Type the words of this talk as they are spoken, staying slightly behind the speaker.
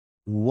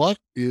What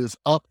is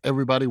up,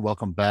 everybody?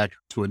 Welcome back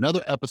to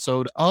another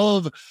episode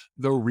of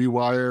the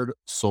Rewired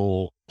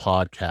Soul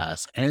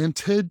podcast. And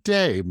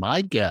today,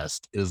 my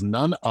guest is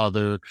none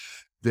other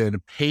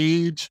than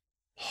Paige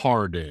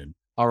Harden.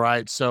 All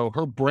right. So,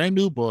 her brand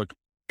new book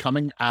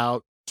coming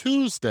out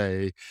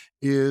Tuesday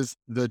is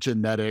The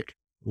Genetic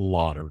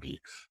Lottery.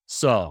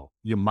 So,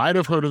 you might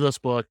have heard of this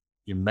book,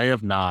 you may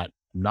have not.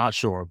 I'm not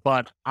sure,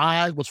 but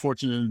I was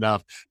fortunate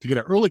enough to get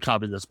an early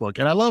copy of this book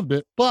and I loved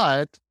it.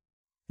 But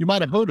you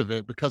might have heard of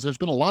it because there's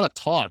been a lot of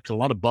talk, a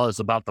lot of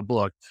buzz about the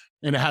book,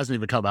 and it hasn't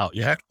even come out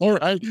yet. All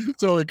right.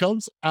 So it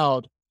comes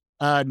out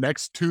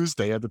next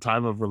Tuesday at the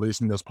time of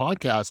releasing this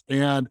podcast.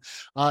 And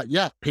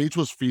yeah, Paige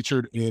was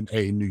featured in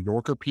a New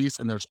Yorker piece,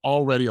 and there's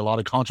already a lot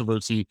of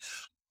controversy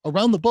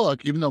around the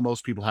book, even though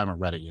most people haven't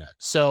read it yet.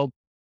 So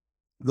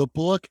the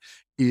book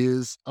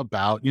is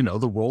about,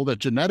 the role that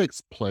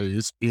genetics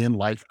plays in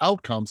life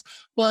outcomes.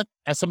 But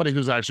as somebody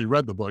who's actually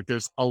read the book,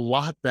 there's a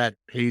lot that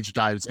Paige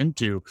dives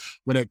into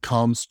when it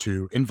comes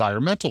to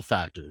environmental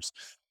factors.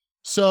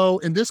 So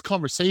in this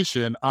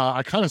conversation,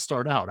 I kind of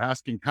start out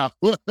asking how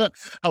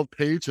how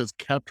Paige has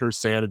kept her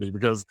sanity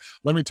because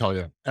let me tell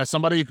you, as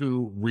somebody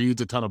who reads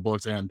a ton of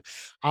books, and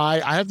I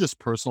have this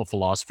personal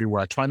philosophy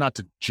where I try not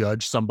to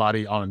judge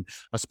somebody on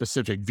a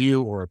specific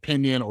view or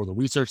opinion or the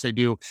research they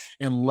do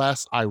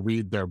unless I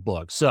read their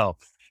book. So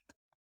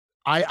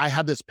I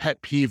have this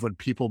pet peeve when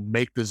people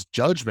make this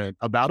judgment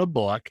about a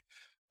book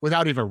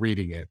without even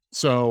reading it.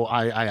 So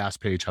I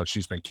asked Paige how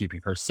she's been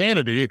keeping her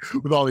sanity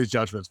with all these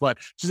judgments, but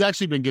she's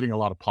actually been getting a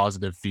lot of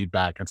positive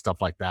feedback and stuff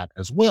like that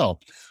as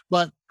well.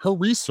 But her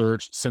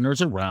research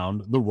centers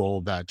around the role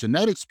that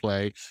genetics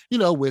play,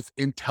 with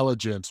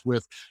intelligence,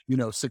 with,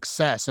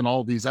 success and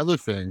all these other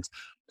things.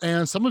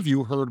 And some of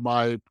you heard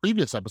my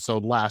previous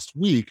episode last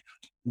week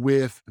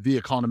with the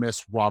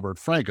economist Robert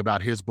Frank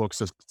about his book,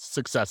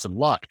 Success and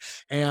Luck.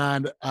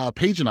 And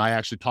Paige and I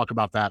actually talk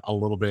about that a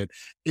little bit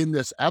in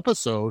this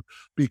episode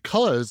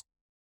because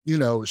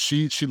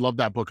she loved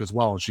that book as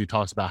well, and she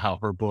talks about how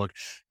her book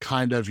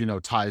kind of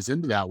ties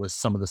into that with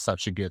some of the stuff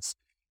she gets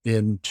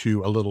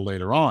into a little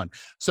later on.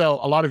 So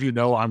a lot of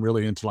I'm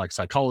really into like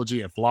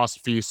psychology and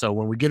philosophy, so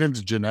when we get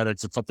into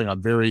genetics, it's something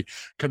I'm very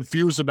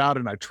confused about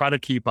and I try to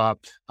keep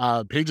up.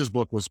 Paige's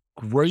book was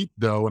great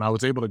though, and I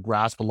was able to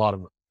grasp a lot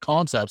of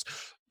concepts.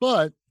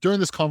 But during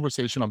this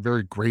conversation, I'm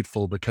very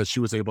grateful because she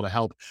was able to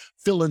help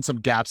fill in some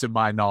gaps in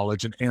my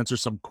knowledge and answer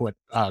some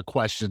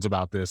questions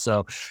about this.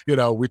 So,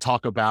 we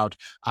talk about,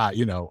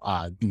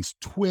 these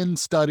twin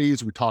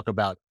studies. We talk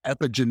about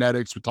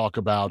epigenetics. We talk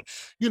about,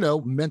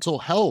 mental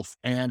health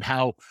and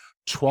how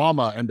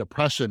trauma and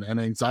depression and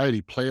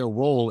anxiety play a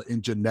role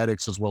in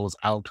genetics as well as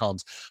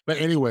outcomes. But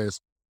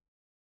anyways,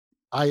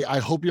 I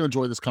hope you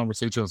enjoy this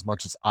conversation as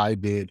much as I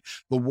did.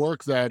 The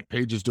work that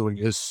Paige is doing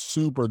is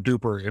super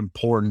duper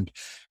important.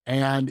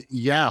 And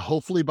yeah,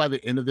 hopefully by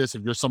the end of this,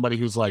 if you're somebody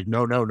who's like,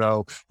 no, no,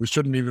 no, we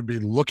shouldn't even be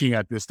looking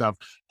at this stuff,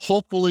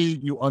 hopefully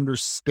you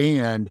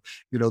understand,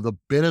 the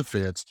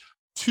benefits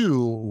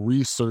to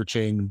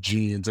researching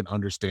genes and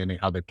understanding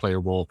how they play a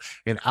role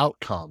in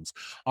outcomes.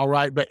 All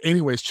right. But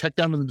anyways, check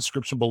down in the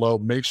description below.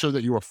 Make sure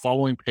that you are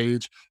following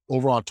Paige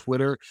over on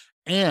Twitter.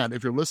 And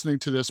if you're listening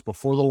to this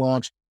before the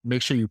launch,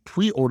 make sure you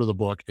pre-order the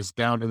book. It's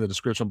down in the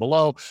description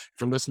below. If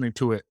you're listening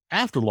to it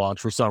after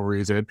launch for some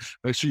reason,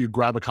 make sure you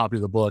grab a copy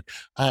of the book.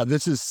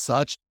 This is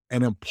such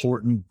an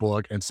important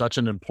book and such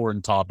an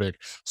important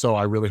topic. So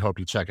I really hope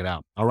you check it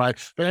out. All right.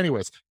 But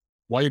anyways,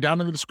 while you're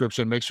down in the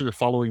description, make sure you're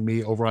following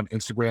me over on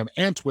Instagram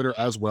and Twitter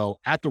as well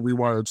at The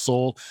Rewired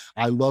Soul.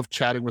 I love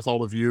chatting with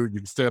all of you. You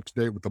can stay up to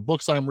date with the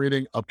books I'm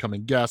reading,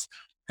 upcoming guests,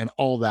 and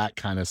all that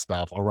kind of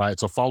stuff. All right.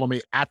 So follow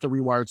me at The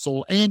Rewired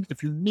Soul. And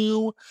if you're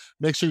new,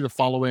 make sure you're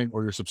following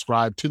or you're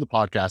subscribed to the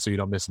podcast so you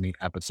don't miss any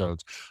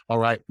episodes. All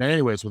right. Now,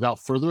 anyways, without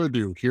further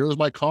ado, here's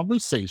my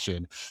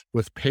conversation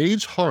with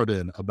Paige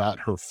Harden about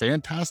her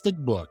fantastic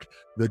book,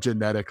 The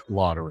Genetic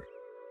Lottery.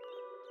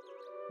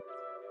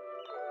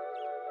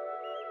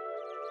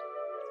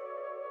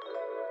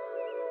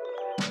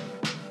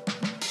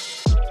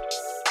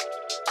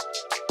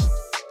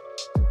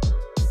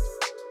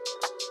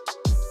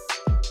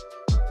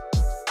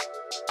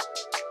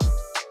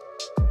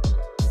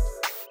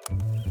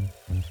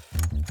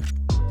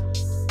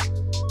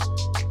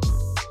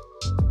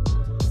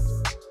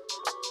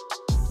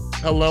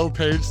 Hello,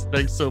 Paige.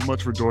 Thanks so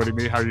much for joining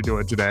me. How are you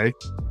doing today?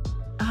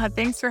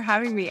 Thanks for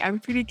having me. I'm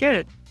pretty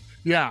good.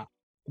 Yeah,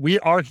 we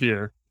are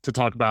here to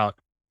talk about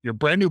your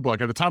brand new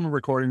book. At the time of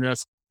recording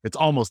this, it's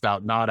almost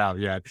out, not out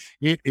yet.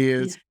 It Yeah.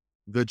 is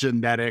The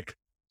Genetic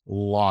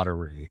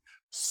Lottery.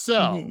 So,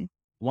 Mhm. I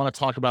want to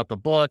talk about the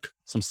book,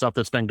 some stuff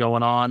that's been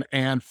going on.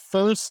 And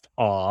first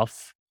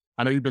off,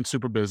 I know you've been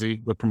super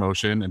busy with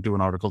promotion and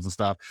doing articles and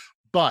stuff,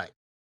 but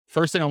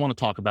first thing I want to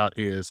talk about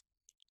is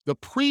the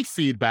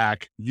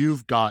pre-feedback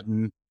you've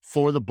gotten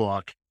for the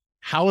book.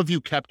 How have you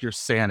kept your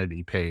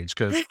sanity, Paige?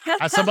 Because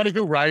as somebody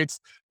who writes,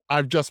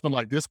 I've just been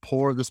like, this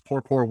poor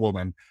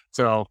woman.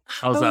 So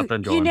how's that Oh,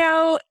 been going?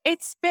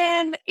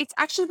 it's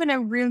actually been a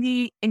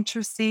really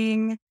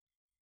interesting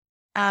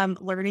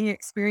learning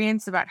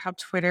experience about how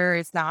Twitter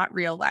is not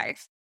real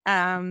life.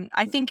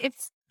 I think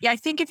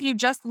if you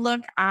just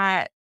look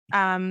at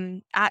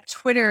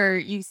Twitter,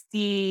 you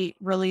see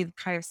really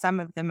kind of some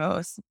of the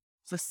most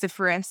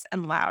vociferous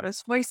and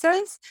loudest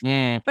voices.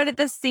 Mm, But at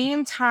the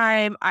same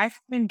time, I've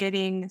been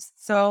getting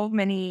so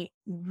many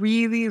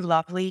really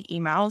lovely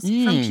emails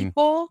from mm,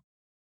 people.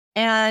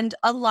 And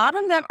a lot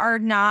of them are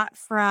not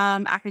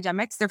from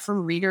academics, they're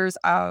from readers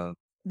of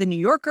The New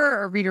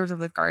Yorker or readers of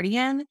The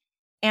Guardian.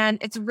 And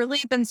it's really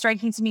been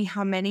striking to me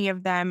how many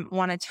of them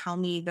want to tell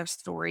me their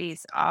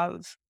stories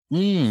of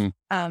mm,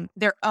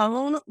 their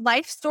own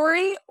life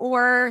story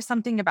or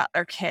something about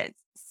their kids.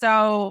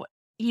 So,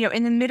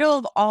 in the middle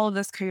of all of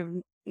this kind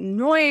of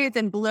noise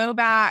and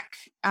blowback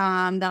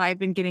that I've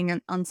been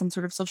getting on some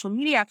sort of social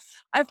media,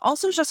 I've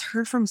also just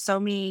heard from so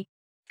many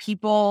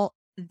people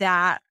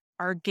that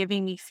are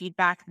giving me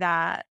feedback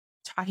that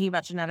talking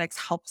about genetics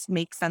helps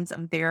make sense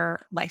of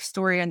their life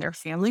story and their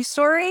family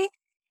story.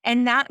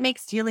 And that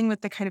makes dealing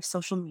with the kind of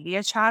social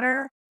media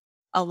chatter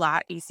a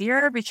lot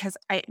easier because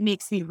it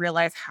makes me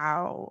realize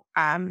how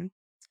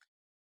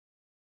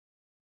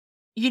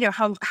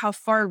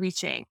far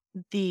reaching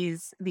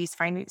these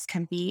findings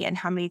can be and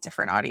how many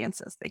different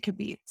audiences they could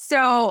be.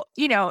 So,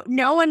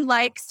 no one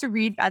likes to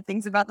read bad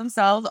things about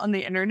themselves on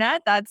the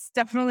internet. That's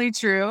definitely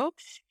true.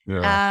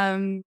 yeah.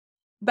 Um,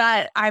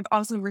 but I've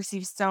also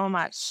received so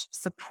much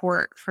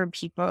support from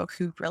people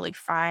who really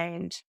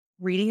find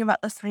reading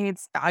about the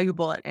science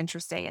valuable and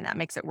interesting, and that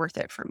makes it worth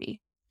it for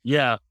me.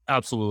 Yeah,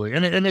 absolutely.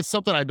 And it's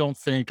something I don't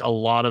think a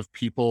lot of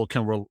people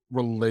can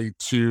relate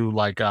to.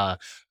 Like a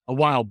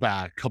while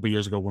back, a couple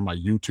years ago, when my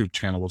YouTube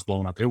channel was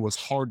blowing up, it was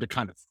hard to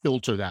kind of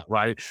filter that,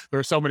 right? There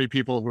are so many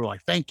people who are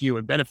like, thank you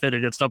and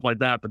benefiting and stuff like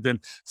that. But then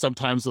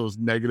sometimes those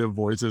negative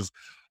voices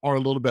are a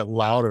little bit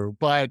louder.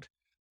 But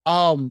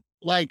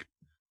like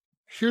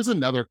here's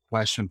another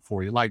question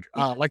for you. Like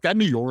that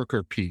New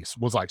Yorker piece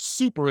was like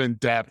super in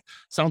depth.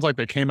 Sounds like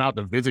they came out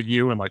to visit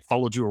you and like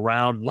followed you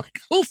around, like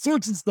all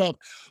sorts of stuff.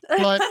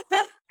 But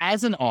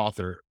as an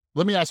author,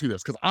 let me ask you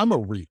this, because I'm a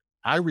reader.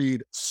 I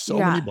read so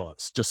many Yeah.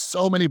 books, just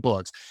so many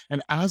books.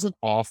 And as an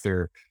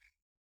author,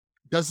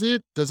 does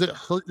it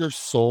hurt your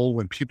soul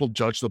when people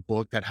judge the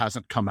book that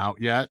hasn't come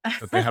out yet,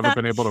 that they haven't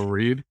been able to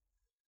read?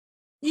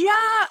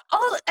 Yeah.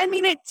 Oh, I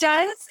mean, it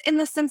does in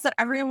the sense that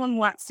everyone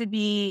wants to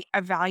be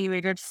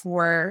evaluated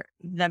for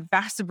the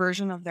best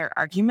version of their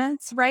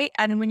arguments, right?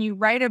 And when you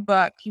write a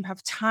book, you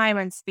have time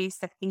and space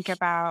to think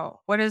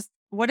about what is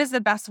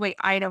the best way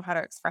I know how to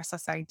express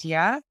this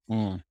idea.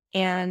 Mm,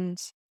 And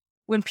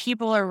when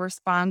people are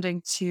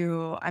responding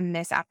to a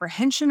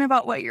misapprehension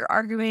about what you're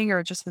arguing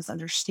or just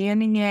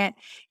misunderstanding it,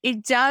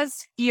 it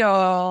does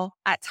feel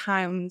at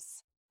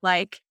times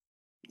like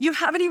you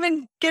haven't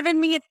even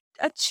given me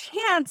a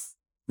chance.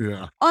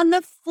 yeah. On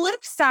the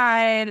flip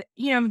side,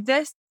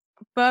 this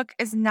book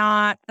is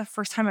not the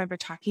first time I've been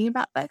talking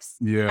about this.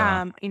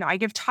 Yeah. I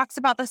give talks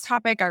about this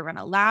topic, I run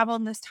a lab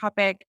on this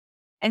topic.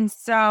 And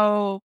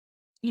so,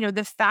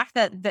 the fact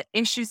that the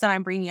issues that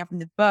I'm bringing up in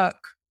the book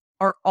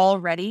are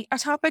already a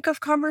topic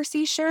of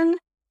conversation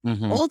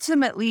Hmm.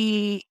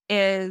 ultimately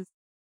is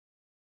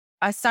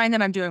a sign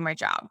that I'm doing my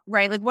job,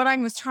 right? Like what I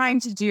was trying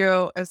to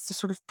do is to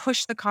sort of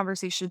push the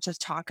conversation to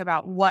talk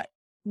about what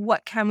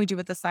can we do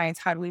with the science?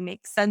 How do we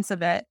make sense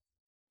of it?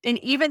 And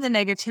even the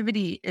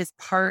negativity is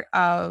part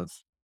of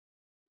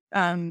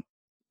um,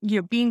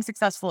 being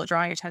successful at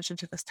drawing attention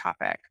to this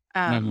topic.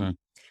 Hmm.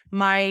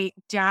 My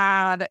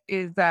dad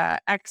is a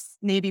ex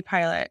Navy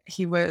pilot.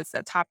 He was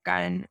a Top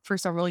Gun for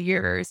several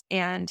years,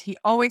 and he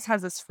always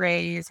has this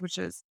phrase, which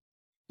is,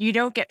 "You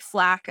don't get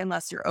flack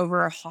unless you're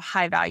over a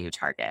high value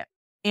target."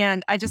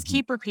 And I just Hmm.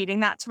 keep repeating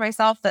that to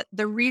myself that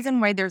the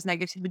reason why there's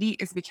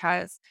negativity is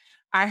because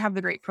I have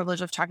the great privilege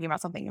of talking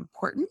about something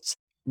important,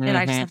 and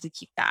I just Hmm. have to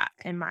keep that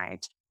in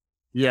mind.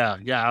 Yeah,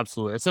 yeah,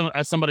 absolutely.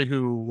 As somebody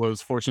who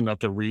was fortunate enough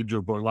to read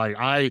your book, like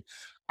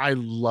I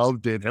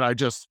loved it, and I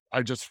just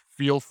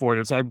feel for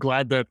it. So I'm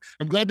glad to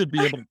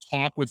be able to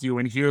talk with you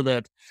and hear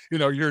that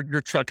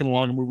you're trucking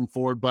along and moving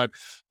forward. But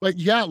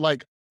yeah,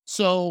 like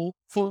so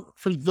for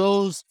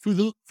those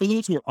who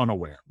are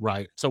unaware,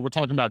 right? So we're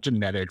talking about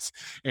genetics,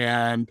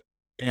 and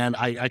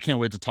I can't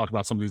wait to talk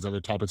about some of these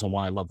other topics and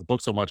why I love the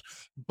book so much.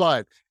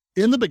 But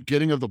in the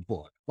beginning of the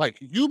book, like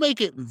you make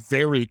it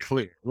very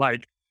clear,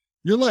 like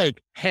you're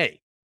like, hey,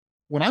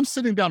 when I'm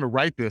sitting down to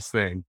write this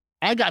thing,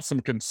 I got some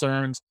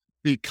concerns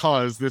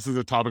because this is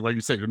a topic, like you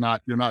said, you're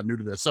not new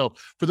to this. So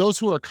for those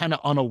who are kind of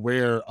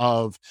unaware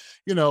of,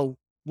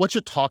 what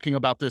you're talking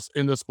about this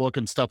in this book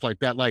and stuff like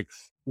that, like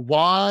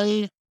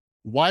why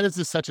why is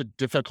this such a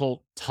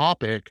difficult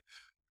topic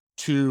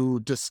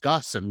to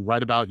discuss and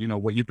write about,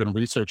 what you've been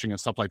researching and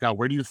stuff like that?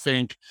 Where do you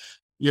think,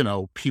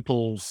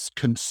 people's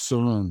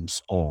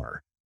concerns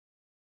are?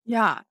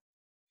 Yeah.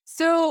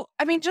 So,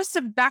 I mean, just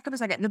to back up a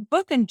second, the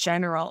book in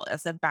general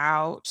is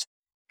about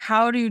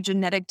how do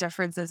genetic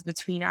differences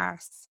between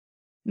us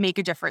make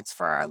a difference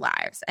for our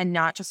lives and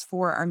not just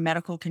for our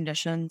medical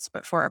conditions,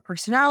 but for our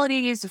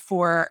personalities,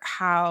 for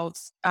how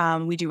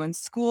we do in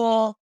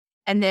school.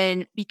 And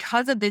then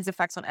because of these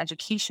effects on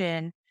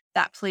education,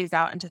 that plays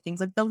out into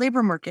things like the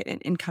labor market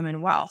and income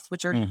and wealth,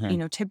 which are,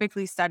 Hmm.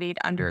 typically studied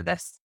under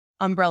this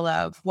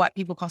umbrella of what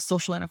people call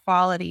social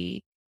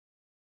inequality.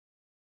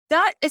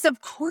 That is, of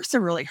course, a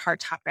really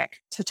hard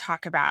topic to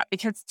talk about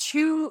because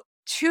two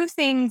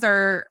things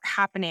are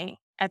happening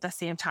at the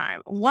same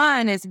time.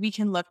 One is we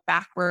can look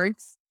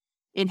backwards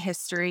in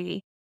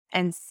history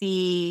and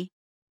see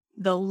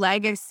the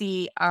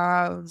legacy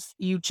of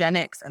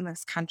eugenics in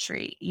this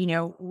country.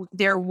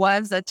 There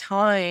was a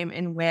time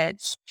in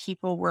which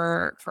people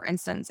were, for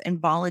instance,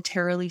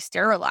 involuntarily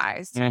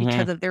sterilized Hmm.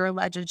 because of their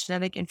alleged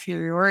genetic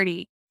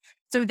inferiority.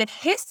 So that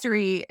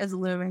history is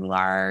looming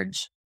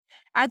large.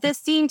 At the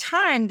same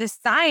time, the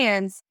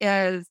science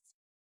is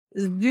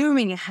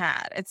zooming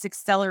ahead. It's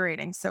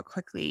accelerating so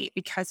quickly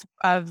because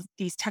of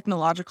these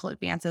technological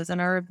advances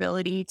and our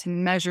ability to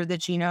measure the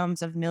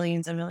genomes of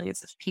millions and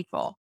millions of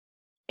people.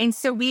 And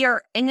so we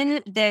are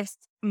in this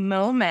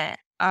moment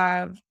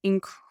of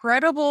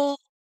incredible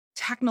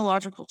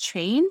technological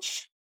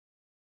change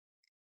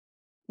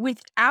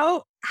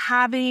without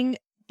having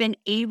been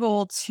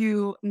able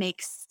to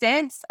make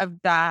sense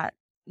of that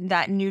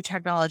new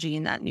technology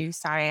and that new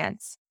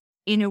science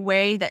in a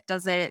way that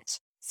doesn't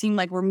seem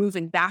like we're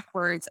moving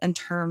backwards in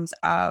terms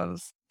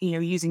of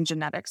using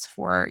genetics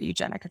for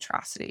eugenic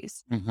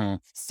atrocities. Hmm.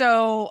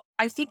 So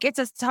I think it's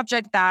a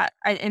subject that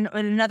in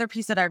another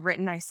piece that I've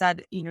written, I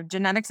said,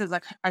 genetics is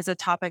as a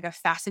topic of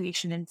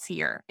fascination and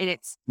fear. And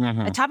it's a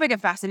Hmm. topic of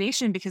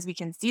fascination because we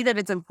can see that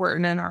it's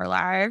important in our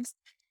lives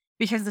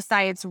because the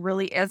science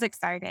really is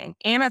exciting.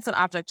 And it's an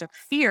object of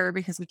fear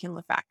because we can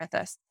look back at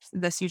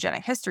this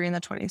eugenic history in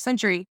the 20th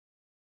century.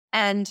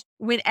 And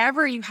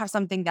whenever you have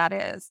something that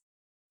is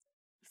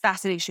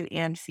fascination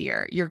and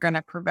fear, you're going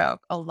to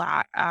provoke a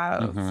lot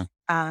of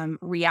Hmm.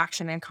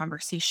 reaction and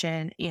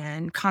conversation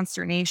and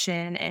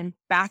consternation and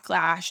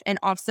backlash and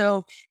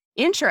also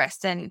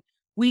interest. And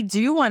we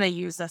do want to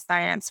use the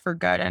science for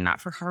good and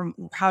not for harm.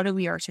 How do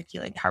we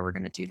articulate how we're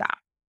going to do that?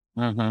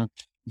 Hmm.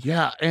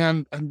 Yeah,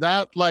 and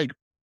that, like,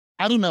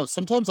 I don't know,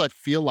 sometimes I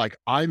feel like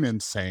I'm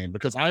insane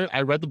because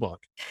I read the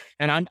book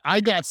and I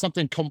got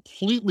something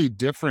completely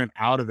different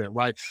out of it,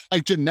 right?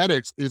 Like,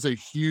 genetics is a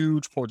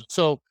huge part.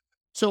 So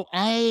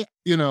I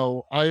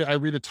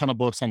read a ton of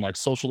books on, like,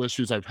 social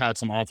issues. I've had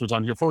some authors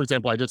on here. For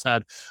example, I just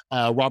had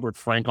Robert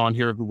Frank on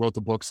here, who wrote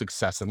the book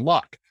Success and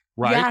Luck,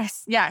 right?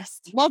 Yes,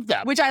 yes. Love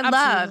that. Which I Absolutely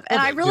love. And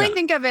love I it. really Yeah.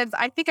 think of it,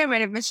 I think I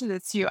might have mentioned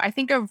this to you. I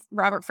think of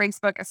Robert Frank's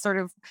book as sort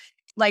of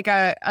like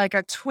a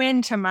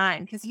twin to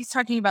mine because he's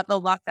talking about the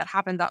luck that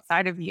happens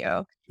outside of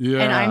you.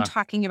 And I'm Yeah.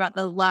 talking about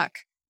the luck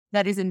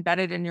that is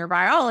embedded in your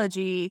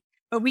biology.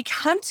 But we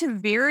come to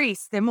very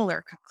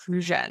similar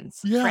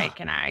conclusions, Yeah. Frank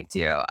and I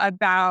do,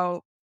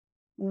 about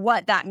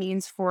what that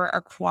means for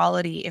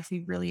equality if we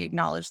really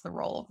acknowledge the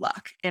role of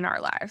luck in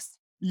our lives.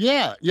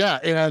 Yeah, yeah,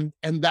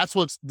 and that's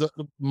what's the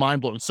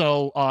mind blowing.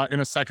 So, in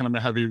a second, I'm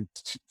gonna have you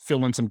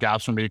fill in some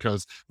gaps for me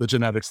because the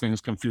genetics things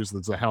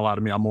confuses the hell out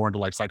of me. I'm more into,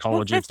 like,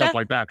 psychology and stuff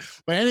like that.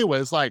 But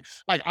anyways, like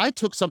I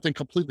took something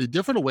completely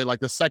different away, like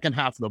the second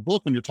half of the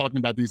book when you're talking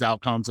about these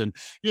outcomes and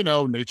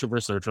nature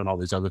research and all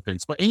these other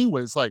things. But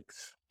anyways, like,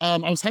 I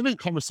was having a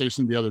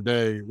conversation the other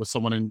day with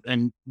someone,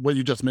 and what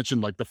you just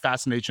mentioned, like the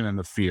fascination and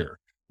the fear,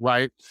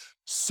 right?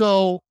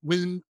 So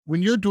when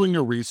you're doing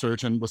your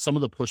research and with some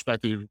of the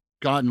pushback that you've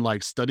gotten,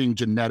 like studying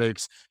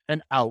genetics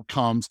and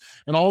outcomes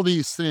and all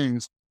these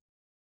things,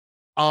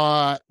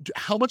 how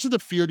much of the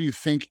fear do you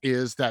think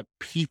is that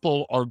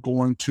people are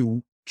going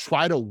to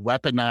try to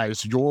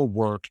weaponize your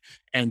work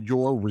and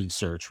your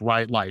research,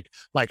 right? Like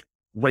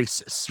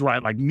racists,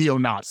 right? Like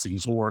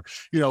neo-Nazis or,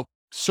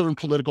 certain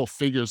political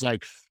figures.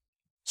 Like,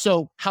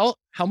 so how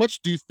much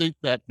do you think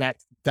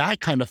that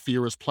kind of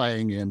fear is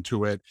playing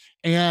into it?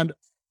 And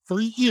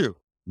for you,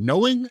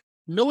 knowing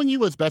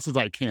you as best as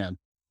I can,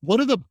 what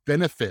are the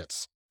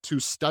benefits to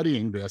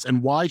studying this,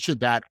 and why should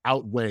that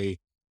outweigh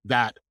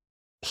that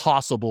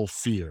possible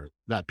fear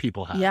that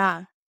people have?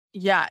 Yeah.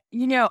 Yeah.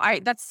 I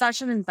that's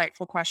such an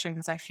insightful question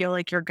because I feel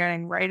like you're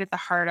getting right at the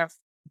heart of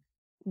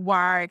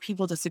why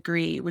people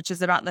disagree, which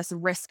is about this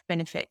risk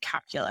benefit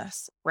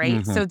calculus, right?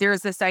 Mhm. So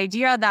there's this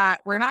idea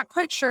that we're not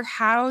quite sure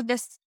how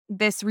this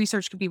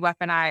research could be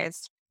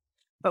weaponized,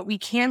 but we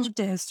can look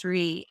to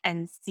history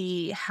and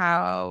see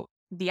how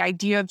the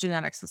idea of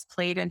genetics was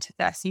played into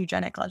this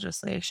eugenic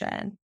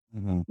legislation.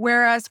 Mhm.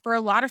 Whereas for a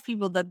lot of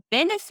people, the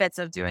benefits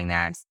of doing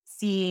that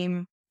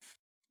seem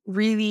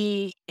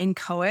really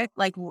inchoate.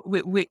 Like,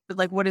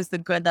 like what is the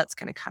good that's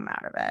going to come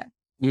out of it?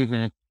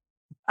 Mhm.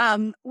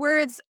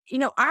 Whereas,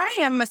 I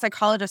am a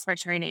psychologist by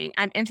training.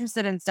 I'm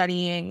interested in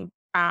studying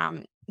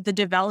the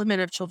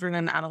development of children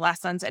and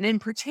adolescents. And in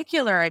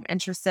particular, I'm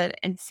interested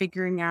in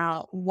figuring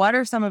out what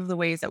are some of the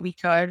ways that we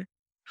could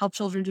help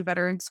children do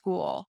better in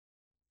school,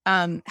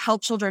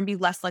 help children be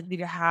less likely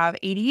to have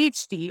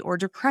ADHD or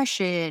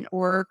depression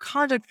or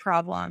conduct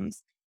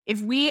problems.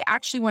 If we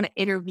actually want to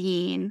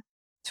intervene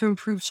to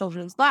improve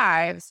children's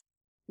lives,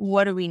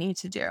 what do we need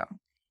to do?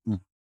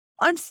 Mm.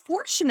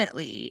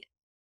 Unfortunately,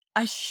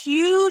 a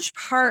huge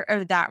part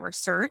of that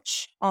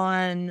research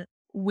on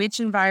which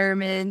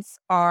environments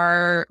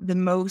are the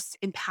most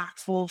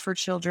impactful for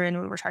children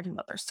when we're talking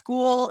about their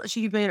school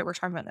achievement, or we're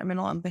talking about their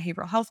mental and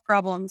behavioral health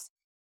problems,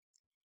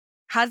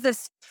 has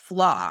this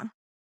flaw.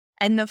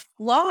 And the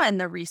flaw in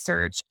the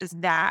research is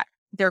that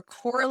they're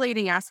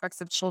correlating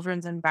aspects of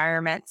children's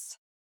environments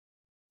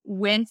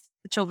with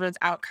the children's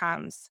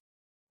outcomes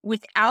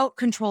without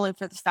controlling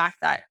for the fact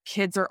that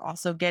kids are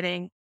also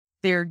getting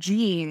their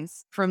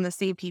genes from the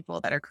same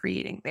people that are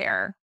creating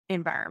their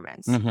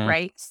environments, Mhm.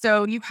 right?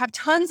 So you have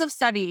tons of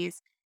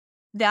studies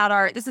that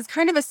are, this is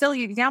kind of a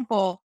silly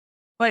example,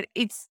 but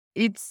it's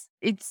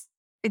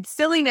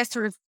silliness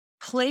sort of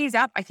plays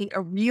up, I think,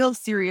 a real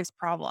serious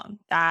problem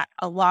that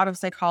a lot of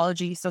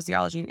psychology,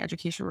 sociology, and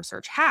education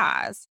research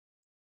has.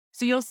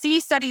 So you'll see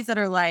studies that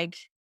are like,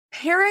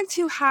 parents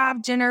who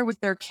have dinner with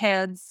their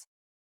kids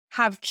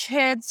have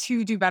kids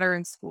who do better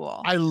in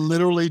school. I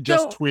literally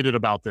just So tweeted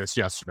about this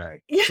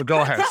yesterday. yeah, So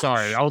go ahead.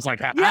 Sorry. I was like,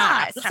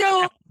 yeah.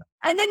 So,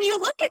 and then you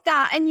look at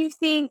that and you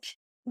think,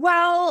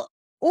 well,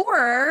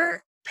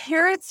 or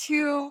parents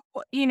who,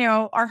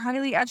 are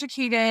highly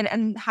educated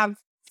and have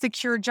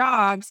secure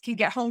jobs can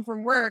get home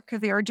from work because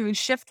they are doing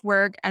shift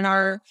work and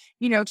are,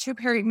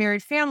 two-parent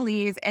married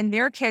families, and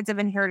their kids have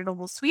inherited a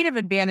whole suite of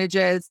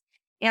advantages.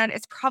 And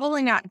it's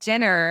probably not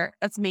dinner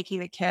that's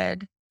making the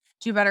kid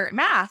do better at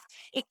math.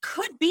 It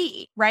could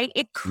be, right?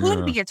 It could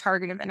Yeah. be a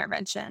targeted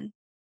intervention,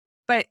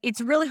 but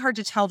it's really hard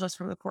to tell just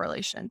from the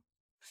correlation.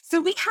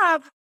 So we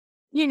have,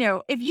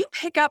 if you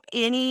pick up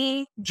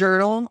any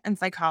journal in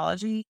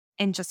psychology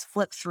and just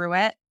flip through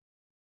it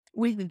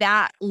with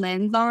that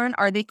lens on,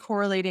 are they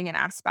correlating an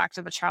aspect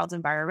of a child's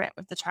environment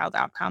with the child's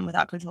outcome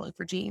without controlling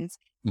for genes?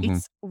 Mhm.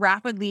 It's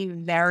rapidly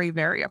very,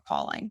 very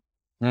appalling.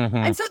 Mhm.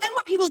 And so then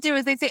what people do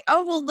is they say,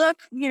 oh, well,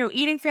 look,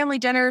 eating family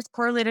dinners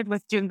correlated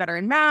with doing better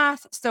in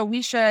math. So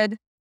we should,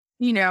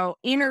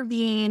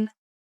 intervene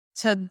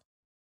to,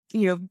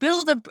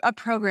 build a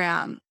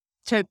program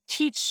to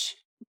teach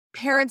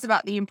parents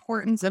about the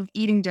importance of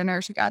eating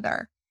dinner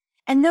together.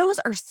 And those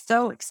are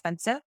so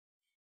expensive.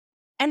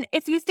 And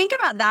if you think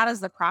about that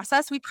as the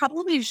process, we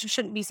probably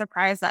shouldn't be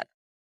surprised that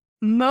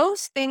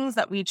most things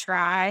that we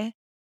try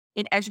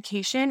in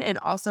education and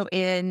also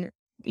in,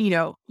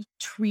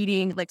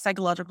 treating like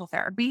psychological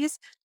therapies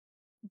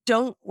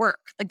don't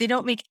work. Like they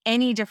don't make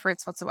any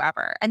difference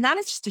whatsoever. And that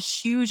is just a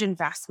huge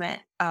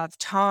investment of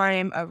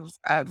time,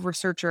 of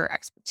researcher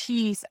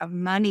expertise, of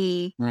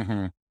money.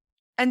 Mhm.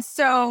 And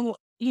so,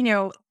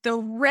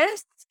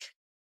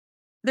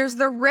 there's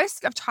the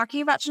risk of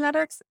talking about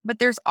genetics, but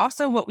there's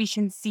also what we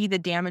can see the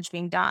damage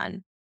being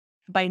done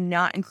by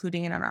not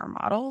including it in our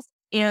models.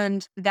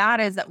 And that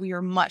is that we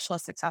are much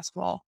less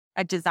successful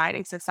at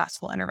designing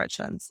successful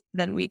interventions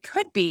than we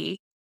could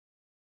be.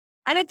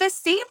 And at the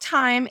same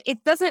time,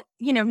 it doesn't,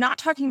 not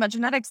talking about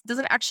genetics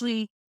doesn't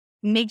actually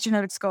make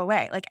genetics go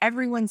away. Like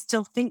everyone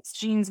still thinks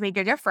genes make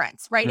a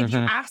difference, right? If you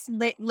Mhm. ask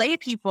lay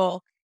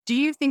people, do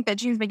you think that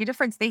genes make a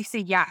difference? They say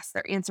yes.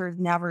 Their answer is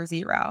never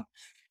zero.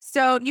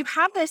 So you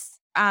have this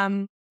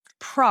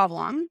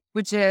problem,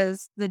 which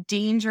is the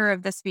danger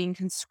of this being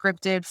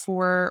conscripted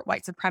for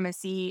white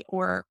supremacy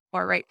or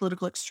right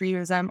political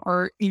extremism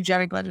or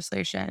eugenic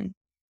legislation.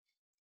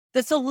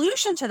 The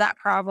solution to that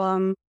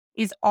problem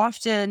is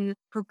often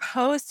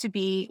proposed to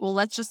be, well,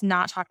 let's just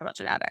not talk about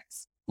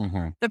genetics.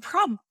 Mhm. The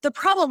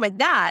problem with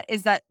that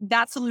is that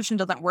that solution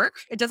doesn't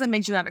work. It doesn't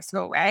make genetics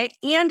go away,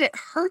 and it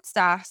hurts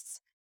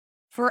us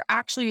for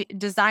actually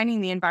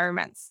designing the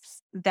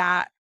environments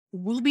that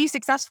will be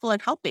successful in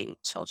helping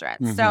children.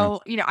 Mhm.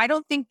 So, I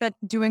don't think that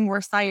doing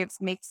more science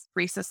makes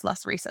racist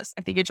less racist.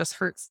 I think it just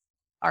hurts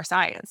our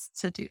science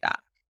to do that.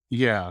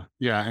 Yeah.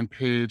 Yeah. And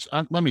Paige,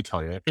 let me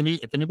tell you,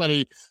 if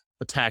anybody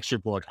attacks your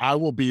book, I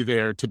will be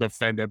there to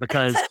defend it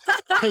because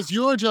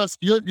you're just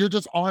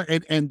on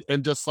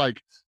and just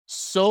like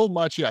so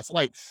much. Yes.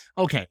 Like,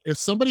 okay, if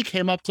somebody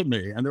came up to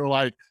me and they were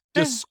like,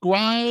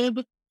 describe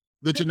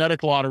the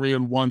genetic lottery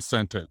in one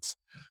sentence,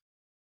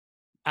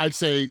 I'd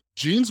say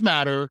genes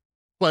matter,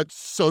 but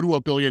so do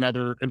a billion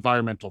other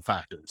environmental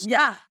factors.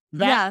 Yeah.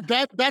 Yeah.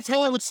 That's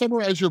how I would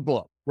summarize your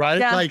book, right?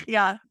 Yeah.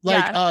 Yeah. Like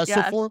Yeah. so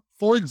Yeah.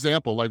 for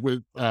example, like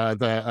with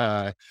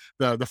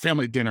the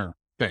family dinner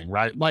thing,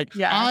 right? Like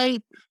Yeah.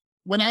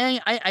 when I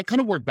kind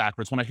of work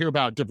backwards when I hear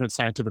about different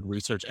scientific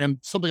research, and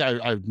something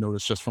I've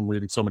noticed just from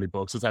reading so many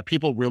books is that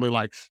people really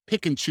like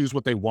pick and choose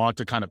what they want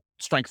to kind of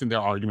strengthen their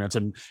arguments.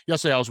 And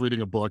yesterday I was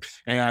reading a book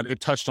and it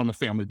touched on the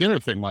family dinner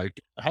thing, like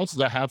houses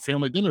that have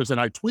family dinners. And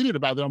I tweeted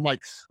about it. I'm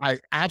like, I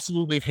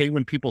absolutely hate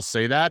when people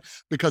say that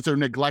because they're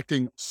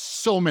neglecting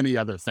so many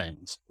other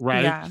things,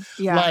 right? Yeah.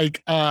 Yeah.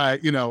 Like,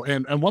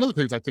 and one of the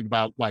things I think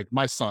about, like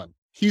my son,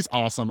 he's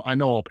awesome. I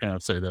know all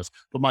parents say this,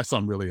 but my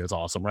son really is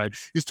awesome, right?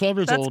 He's 12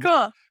 years That's old.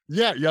 cool.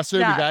 Yeah,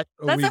 yesterday Yeah.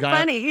 That's we a got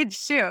fun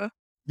age too.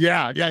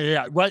 yeah.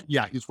 Right,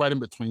 yeah, he's right in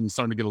between. He's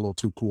starting to get a little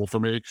too cool for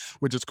me,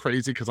 which is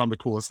crazy because I'm the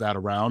coolest dad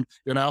around,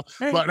 you know?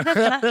 But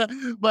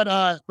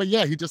but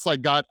yeah, he just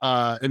like got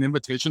an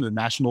invitation to the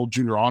National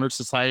Junior Honor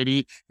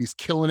Society. He's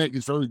killing it.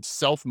 He's very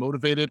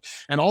self-motivated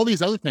and all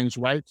these other things,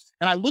 right?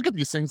 And I look at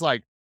these things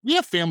like we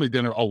have family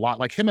dinner a lot.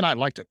 Like him and I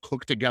like to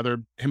cook together,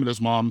 him and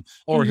his mom,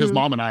 or his Mhm.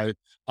 mom and I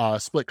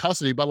split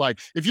custody. But like,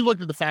 if you look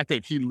at the fact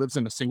that he lives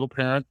in a single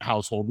parent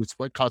household, we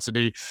split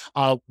custody.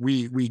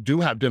 We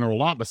do have dinner a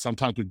lot, but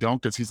sometimes we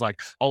don't because he's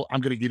like, oh,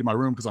 I'm going to eat in my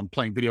room because I'm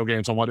playing video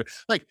games. I want to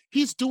like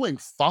he's doing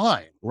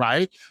fine,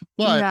 right?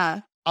 But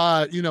Yeah.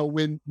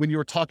 when you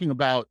were talking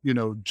about,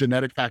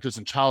 genetic factors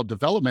in child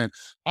development,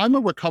 I'm a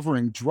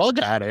recovering drug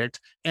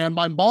addict, and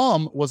my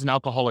mom was an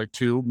alcoholic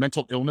too.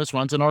 Mental illness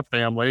runs in our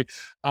family.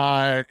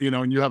 And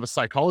you have a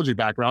psychology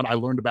background. I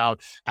learned about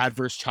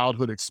adverse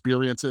childhood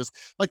experiences.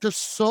 Like, there's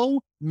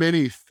so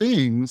many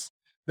things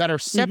that are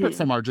separate Mhm.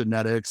 from our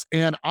genetics,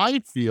 and I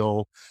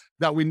feel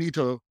that we need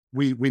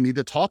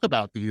to talk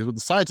about these with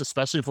the science,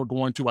 especially if we're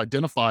going to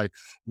identify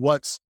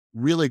what's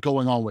really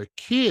going on with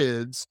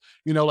kids,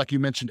 like you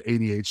mentioned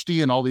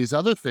ADHD and all these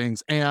other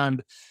things.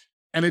 And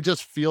it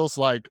just feels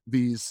like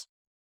these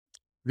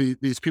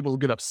people who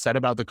get upset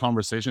about the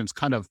conversations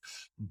kind of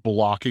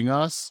blocking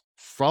us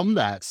from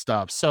that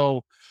stuff.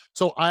 So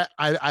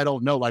I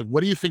don't know. Like,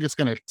 what do you think it's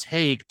gonna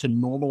take to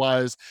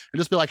normalize and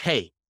just be like,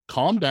 hey,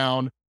 calm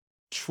down,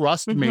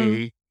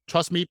 Mhm.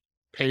 trust me,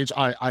 Paige.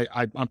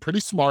 I'm pretty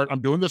smart.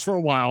 I'm doing this for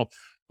a while.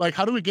 Like,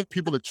 how do we get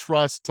people to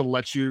trust to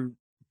let you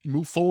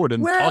move forward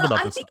and talk Well, about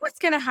I this think stuff? what's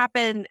gonna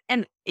happen,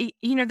 and,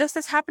 this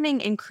is happening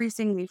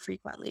increasingly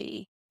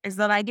frequently, is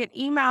that I get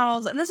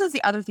emails, and this is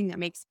the other thing that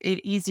makes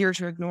it easier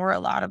to ignore a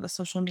lot of the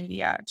social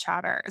media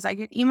chatter, is I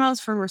get emails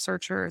from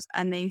researchers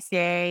and they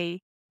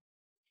say,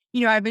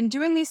 I've been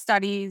doing these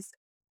studies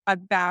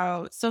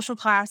about social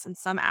class and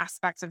some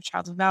aspects of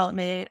child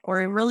development,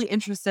 or I'm really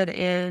interested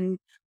in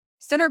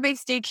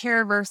center-based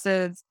daycare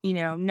versus,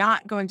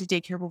 not going to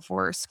daycare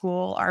before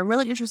school, or I'm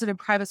really interested in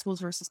private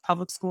schools versus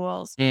public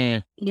schools.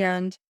 Mm,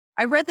 And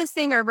I read this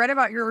thing, I read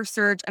about your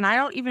research, and I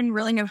don't even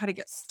really know how to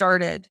get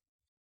started.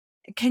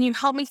 Can you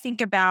help me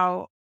think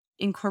about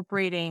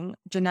incorporating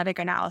genetic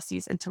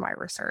analyses into my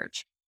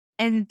research?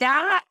 And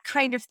that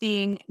kind of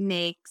thing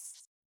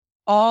makes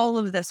all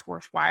of this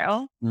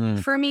worthwhile mm,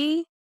 for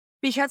me,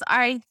 because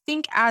I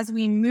think as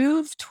we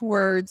move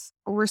towards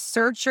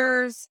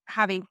researchers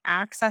having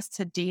access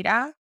to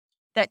data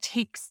that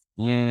takes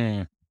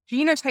mm,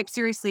 genotype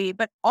seriously,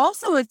 but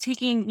also is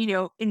taking,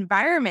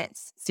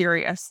 environments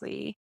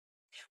seriously,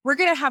 we're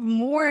going to have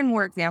more and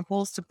more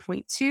examples to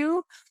point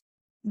to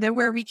that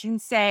where we can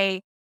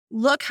say,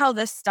 look how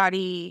this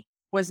study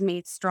was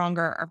made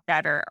stronger or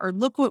better, or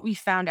look what we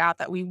found out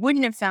that we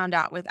wouldn't have found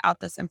out without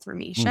this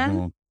information.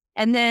 mhm,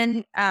 And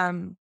then,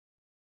 um,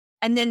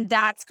 and then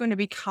that's going to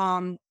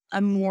become a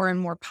more and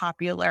more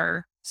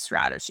popular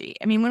strategy.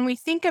 I mean, when we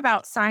think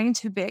about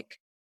scientific,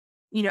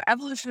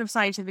 evolution of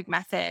scientific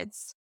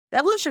methods, the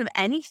evolution of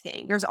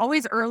anything, there's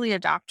always early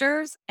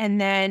adopters and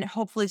then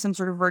hopefully some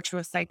sort of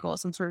virtuous cycle,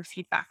 some sort of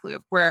feedback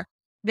loop where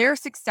their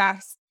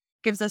success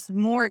gives us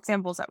more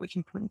examples that we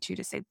can point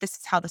to say, this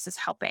is how this is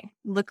helping.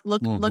 Look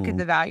at mhm,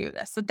 the value of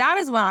this. So that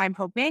is what I'm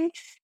hoping.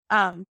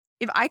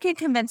 If I can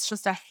convince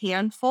just a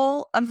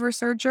handful of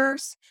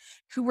researchers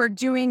who are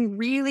doing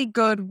really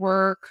good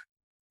work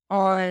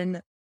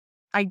on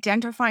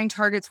identifying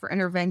targets for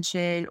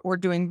intervention or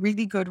doing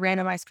really good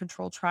randomized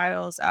controlled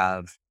trials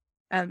of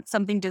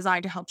something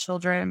designed to help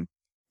children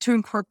to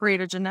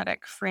incorporate a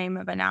genetic frame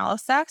of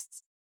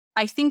analysis,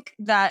 I think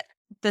that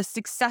the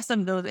success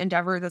of those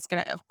endeavors is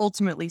going to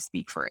ultimately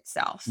speak for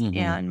itself mhm.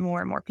 and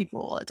more people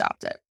will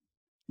adopt it.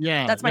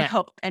 Yeah, That's my yeah.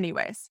 hope,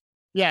 anyways.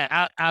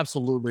 Yeah,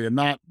 absolutely, and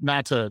not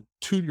to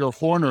toot your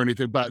horn or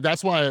anything, but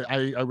that's why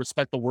I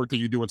respect the work that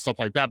you do and stuff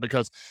like that,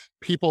 because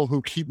people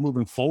who keep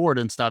moving forward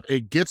and stuff,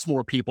 it gets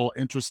more people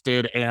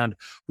interested, and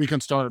we can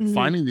start Mhm.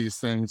 finding these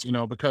things,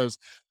 because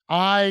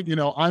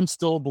I'm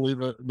still a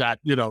believer that,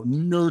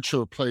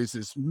 nurture plays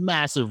this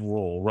massive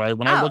role, right?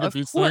 When I Oh, look at of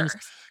these things,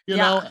 course.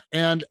 Yeah.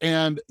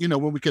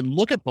 when we can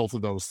look at both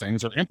of those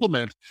things or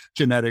implement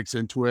genetics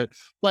into it.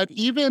 But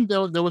even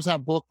there was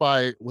that book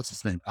by, what's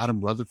his name, Adam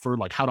Rutherford,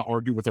 like How to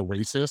Argue with a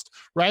Racist,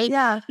 right?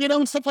 Yeah.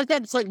 And stuff like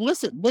that. It's like,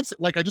 listen.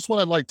 Like, I just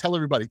want to like tell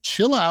everybody,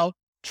 chill out,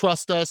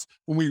 trust us.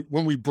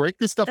 When we break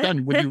this stuff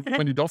down, when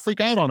you don't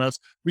freak out on us,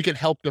 we can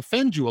help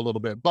defend you a little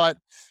bit. But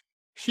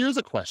here's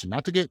a question,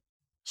 not to get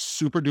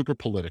super duper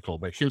political,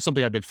 but here's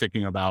something I've been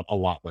thinking about a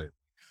lot lately.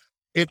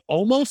 It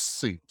almost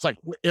seems like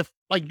if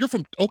like you're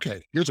from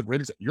okay, here's a great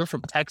example. You're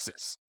from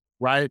Texas,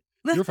 right?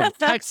 You're from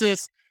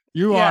Texas.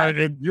 Yeah.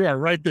 You are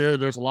right there.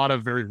 There's a lot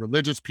of very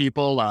religious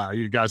people.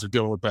 You guys are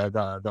dealing with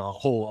the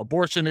whole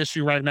abortion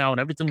issue right now and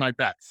everything like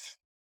that.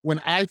 When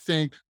I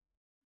think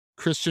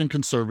Christian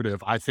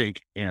conservative, I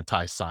think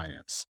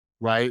anti-science,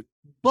 right?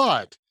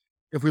 But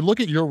if we look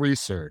at your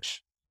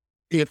research,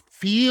 it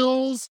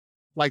feels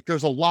like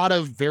there's a lot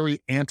of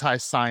very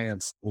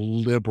anti-science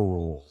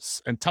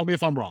liberals, and tell me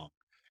if I'm wrong.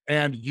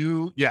 And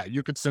you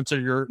could censor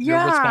your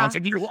response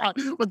Yeah. if you want,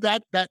 but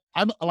that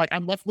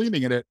I'm left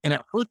leaning in it, and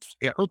it hurts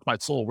my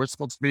soul. We're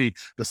supposed to be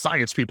the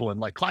science people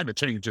and like climate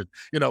change and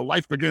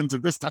life begins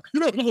at this time,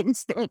 all this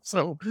stuff.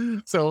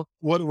 So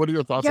what are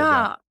your thoughts on that?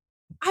 Yeah.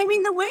 I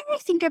mean, the way I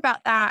think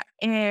about that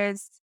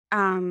is,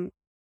 um,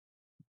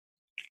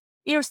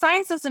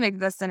 Science doesn't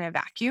exist in a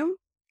vacuum.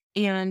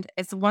 And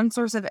it's one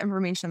source of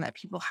information that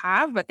people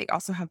have, but they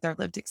also have their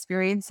lived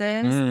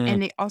experiences Mm,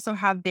 and they also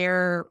have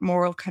their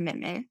moral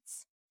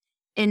commitments.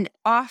 And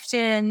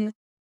often,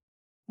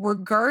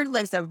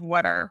 regardless of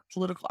what our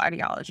political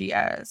ideology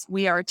is,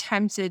 we are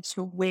tempted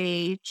to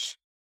wage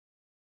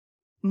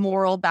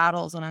moral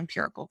battles on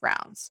empirical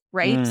grounds,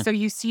 right? mm, So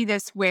you see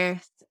this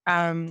with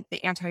the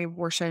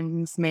anti-abortion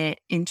movement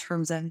in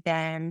terms of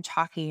them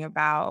talking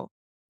about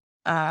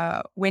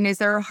when is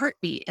there a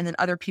heartbeat, and then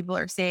other people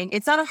are saying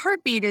it's not a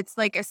heartbeat, it's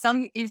like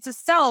it's a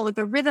cell with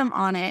a rhythm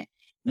on it.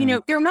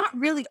 mm, They're not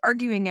really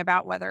arguing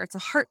about whether it's a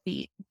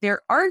heartbeat.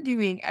 They're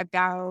arguing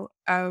about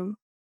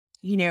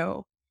you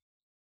know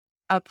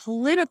a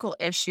political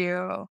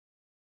issue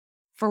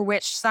for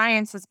which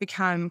science has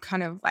become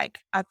kind of like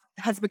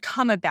has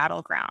become a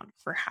battleground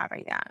for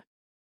having that.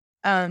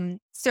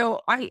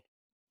 So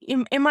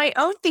in my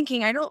own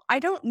thinking, I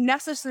don't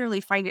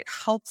necessarily find it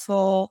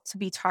helpful to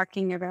be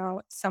talking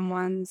about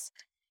someone's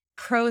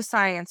pro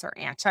science or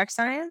anti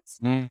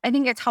science. mm, I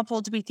think it's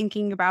helpful to be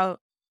thinking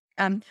about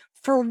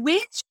for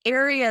which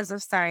areas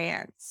of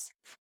science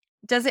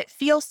does it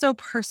feel so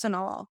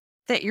personal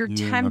that you're yeah.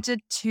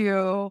 tempted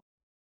to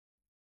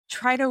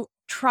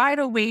try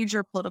to wage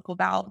your political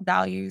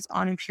values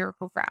on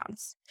empirical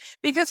grounds.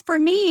 Because for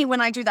me, when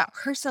I do that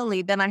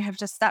personally, then I have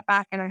to step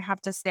back and I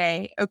have to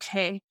say,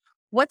 okay,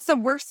 what's the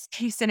worst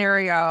case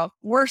scenario?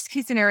 Worst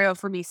case scenario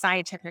for me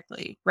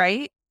scientifically,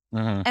 right?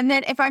 Mhm, And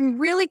then if I'm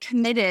really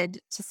committed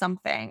to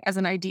something as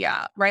an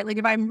idea, right? Like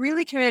if I'm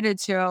really committed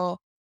to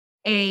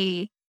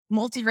a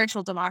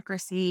multiracial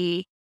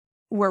democracy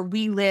where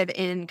we live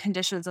in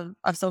conditions of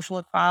social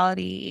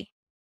equality,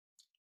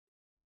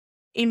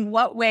 in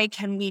what way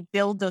can we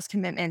build those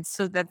commitments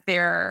so that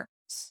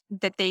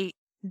that they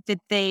that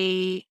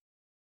they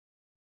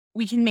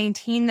we can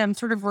maintain them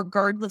sort of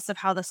regardless of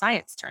how the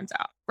science turns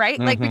out,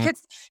 right? Like mhm,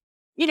 because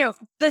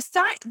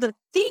the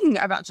thing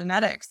about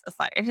genetics is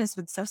like it has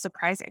been so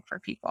surprising for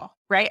people,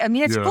 right? I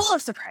mean, it's full yes,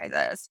 of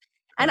surprises.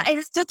 And yeah,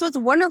 it's just what's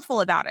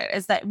wonderful about it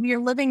is that we are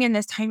living in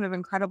this time of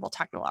incredible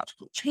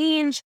technological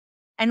change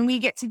and we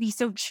get to be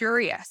so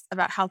curious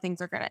about how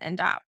things are going to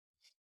end up.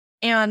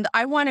 And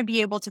I want to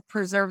be able to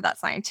preserve that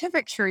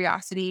scientific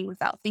curiosity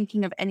without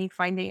thinking of any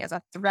finding as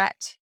a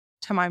threat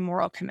to my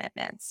moral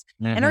commitments.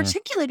 And mhm.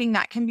 articulating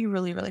that can be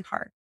really, really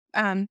hard.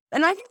 And I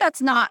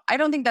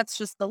don't think that's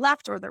just the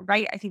left or the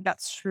right. I think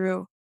that's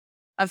true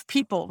of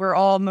people. We're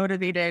all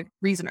motivated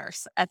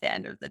reasoners at the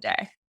end of the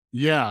day.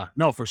 Yeah,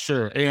 no, for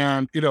sure.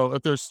 And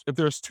if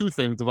there's two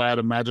things, if I had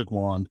a magic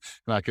wand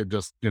and I could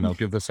just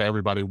give this to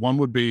everybody, one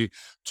would be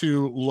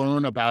to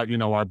learn about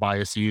our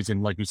biases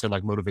and like you said,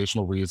 like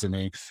motivational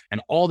reasoning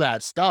and all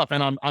that stuff.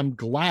 And I'm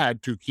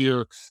glad to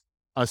hear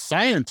a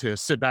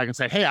scientist sit back and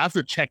say, "Hey, I have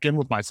to check in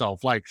with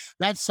myself." Like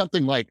that's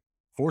something like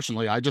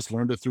fortunately I just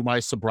learned it through my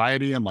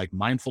sobriety and like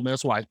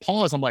mindfulness where I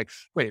pause. I'm like,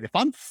 wait, if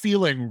I'm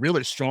feeling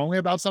really strongly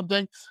about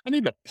something, I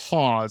need to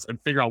pause and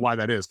figure out why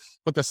that is.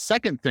 But the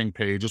second thing,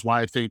 Paige, is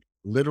why I think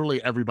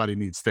literally everybody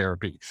needs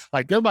therapy.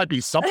 Like there might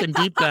be something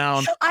deep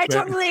down I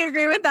that totally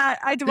agree with that.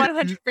 I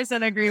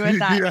 100% agree with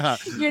that. yeah,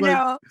 You like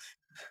know,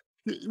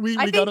 we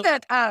I we think gotta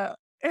that,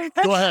 and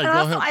go ahead,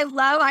 go also ahead.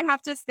 I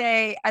have to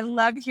say, I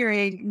love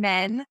hearing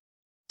men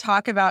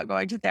talk about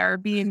going to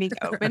therapy and being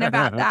open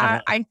about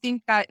that. I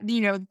think that,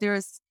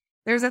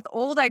 there's this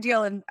old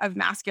ideal of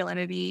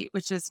masculinity,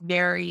 which is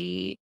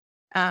very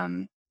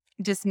um,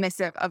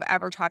 dismissive of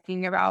ever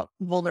talking about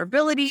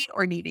vulnerability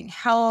or needing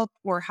help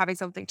or having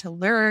something to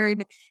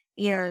learn.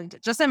 And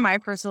just in my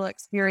personal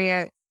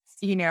experience,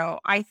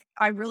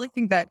 I really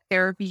think that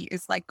therapy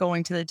is like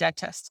going to the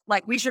dentist.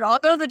 Like we should all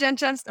go to the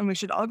dentist and we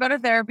should all go to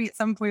therapy at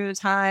some point in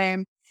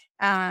time.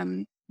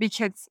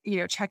 Because,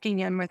 checking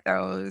in with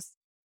those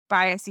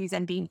biases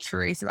and being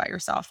curious about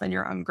yourself and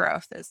your own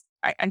growth is,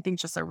 I think,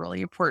 just a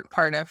really important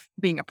part of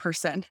being a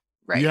person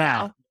right Yeah.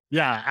 now.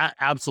 Yeah,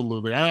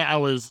 absolutely. I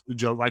always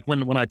joke like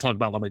when I talk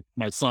about like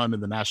my son in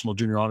the National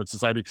Junior Honor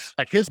Society,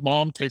 like his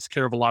mom takes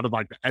care of a lot of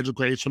like the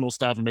educational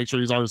stuff and make sure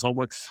he's on his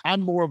homework.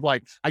 I'm more of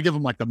like I give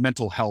him like the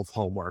mental health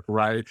homework,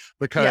 right?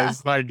 Yeah.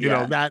 Because like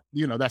Yeah.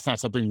 that's not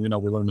something we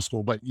learn in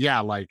school. But yeah,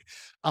 like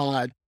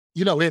uh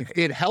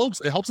it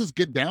helps us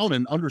get down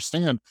and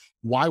understand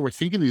why we're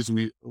thinking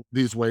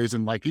these ways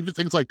and like even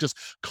things like just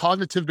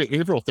cognitive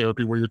behavioral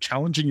therapy where you're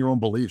challenging your own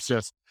beliefs.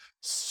 Just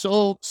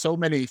so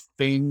many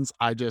things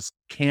I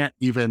can't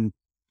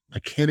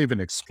even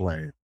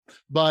explain.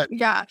 But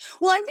Yeah.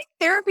 Well, I think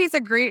therapy is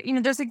a great,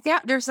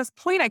 there's this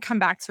point I come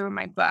back to in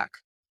my book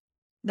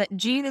that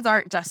genes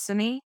aren't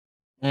destiny.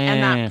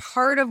 And that mm,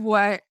 part of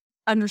what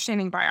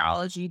understanding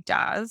biology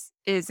does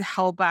is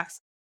help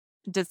us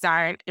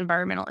design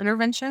environmental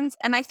interventions.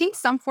 And I think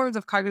some forms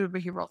of cognitive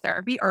behavioral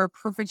therapy are a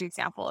perfect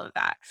example of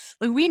that.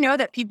 Like we know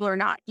that people are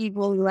not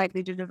equally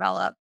likely to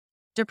develop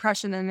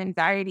depression and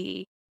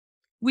anxiety.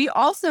 We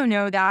also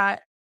know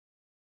that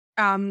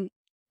um,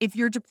 if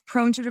you're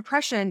prone to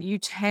depression, you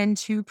tend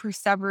to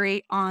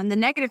perseverate on the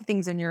negative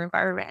things in your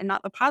environment and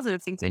not the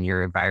positive things in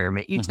your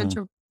environment. You tend mhm,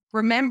 to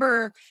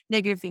remember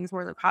negative things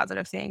more than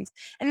positive things.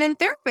 And then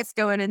therapists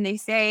go in and they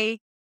say,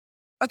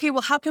 okay,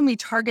 well, how can we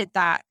target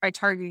that by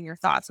targeting your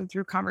thoughts and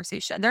through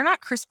conversation? They're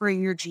not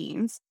CRISPRing your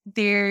genes.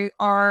 They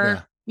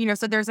are, Yeah.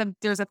 so there's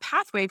a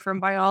pathway from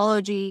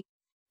biology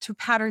to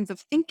patterns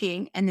of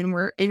thinking, and then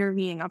we're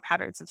intervening on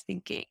patterns of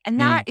thinking. And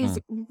that is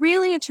Mhm.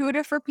 really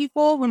intuitive for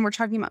people when we're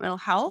talking about mental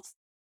health.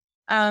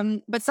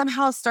 But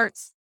somehow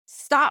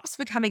stops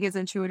becoming as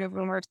intuitive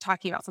when we're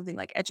talking about something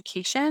like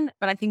education.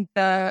 But I think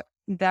the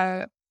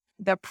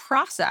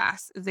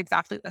process is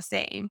exactly the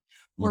same,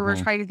 where we're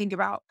Mhm. trying to think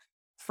about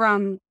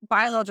from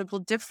biological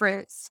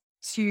difference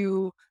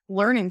to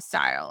learning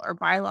style, or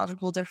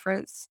biological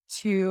difference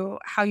to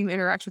how you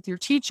interact with your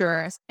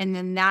teachers. And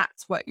then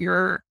that's what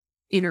you're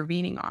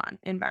intervening on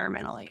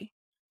environmentally.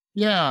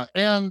 Yeah,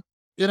 and,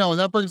 and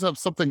that brings up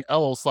something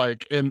else,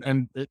 like,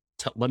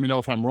 let me know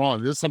if I'm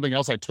wrong. This is something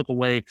else I took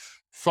away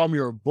from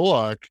your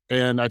book,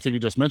 and I think you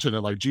just mentioned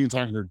it, like, genes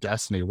aren't your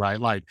destiny, right?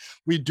 Like,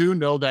 we do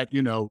know that,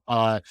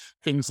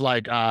 things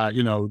like,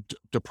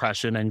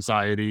 depression,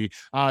 anxiety,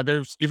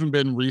 there's even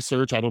been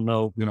research, I don't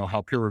know,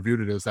 how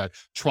peer-reviewed it is, that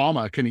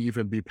trauma can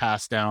even be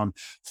passed down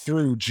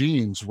through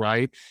genes,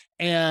 right?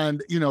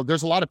 And,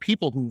 there's a lot of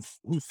people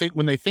who think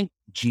when they think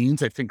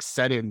genes, they think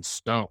set in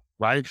stone,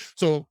 right?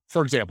 So,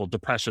 for example,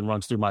 depression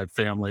runs through my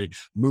family,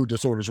 mood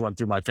disorders run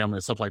through my family,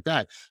 and stuff like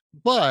that.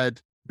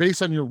 But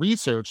based on your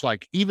research,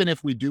 like, even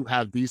if we do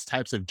have these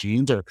types of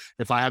genes, or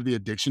if I have the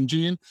addiction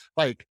gene,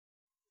 like,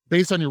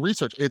 based on your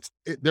research,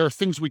 there are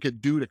things we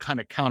could do to kind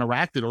of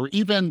counteract it, or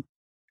even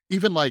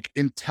like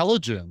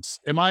intelligence.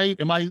 Am I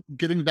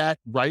getting that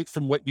right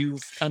from what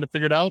you've kind of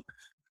figured out?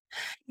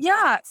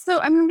 Yeah. So,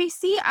 I mean, we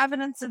see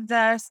evidence of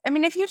this. I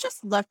mean, if you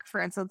just look, for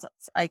instance,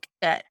 like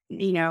at,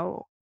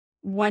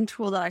 one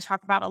tool that I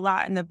talk about a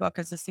lot in the book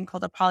is this thing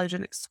called a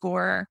polygenic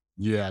score,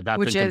 Yeah, that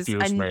which thing is,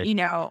 confused me.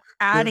 Yeah.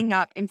 adding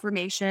up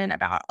information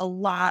about a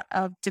lot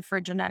of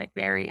different genetic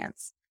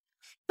variants.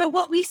 But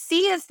what we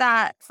see is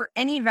that for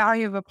any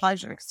value of a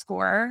polygenic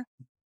score,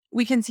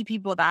 we can see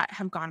people that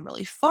have gone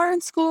really far in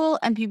school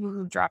and people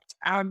who've dropped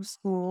out of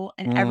school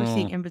and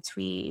everything Mm, in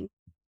between.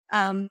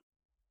 Um,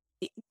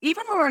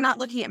 Even when we're not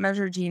looking at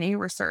measured DNA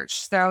research,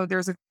 so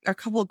there's a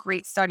couple of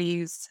great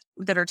studies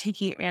that are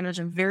taking advantage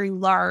of very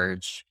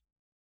large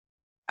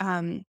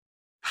um,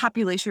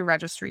 population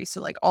registries,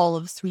 so like all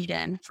of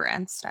Sweden, for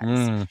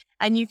instance. mm,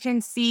 And you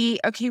can see,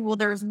 okay, well,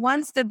 there's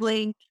one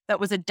sibling that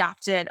was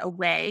adopted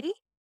away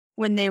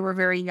when they were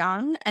very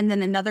young, and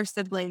then another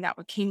sibling that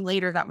came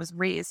later that was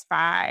raised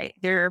by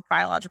their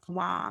biological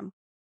mom.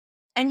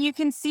 And you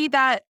can see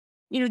that,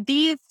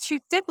 these two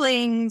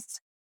siblings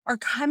are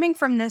coming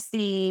from the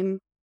same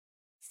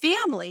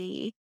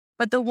family,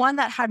 but the one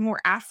that had more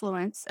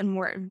affluence and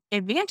more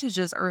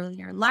advantages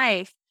earlier in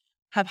life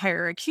have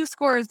higher IQ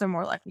scores. They're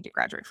more likely to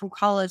graduate from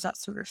college, that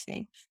sort of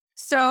thing.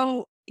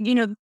 So,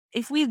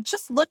 if we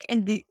just look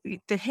in the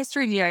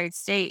history of the United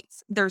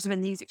States, there's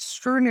been these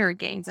extraordinary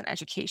gains in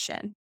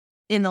education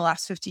in the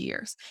last 50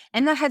 years.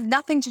 And that had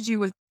nothing to do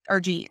with our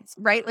genes,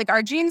 right? Like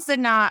our genes did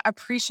not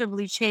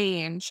appreciably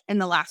change in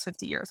the last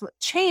 50 years. What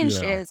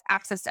changed yeah. is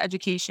access to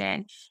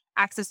education,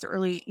 access to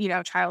early,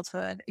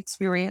 childhood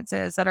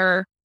experiences that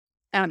are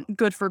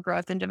good for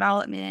growth and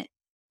development.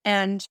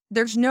 And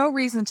there's no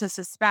reason to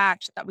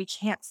suspect that we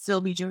can't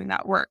still be doing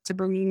that work to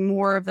bringing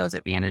more of those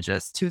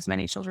advantages to as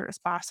many children as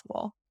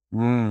possible.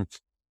 Mm,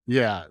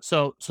 yeah.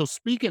 So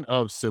speaking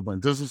of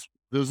siblings, this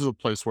is a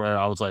place where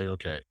I was like,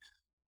 okay,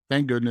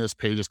 thank goodness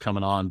Paige is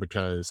coming on,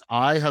 because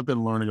I have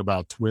been learning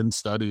about twin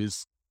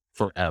studies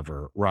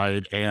forever,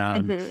 right?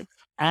 And Hmm.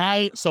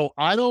 I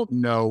don't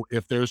know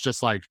if there's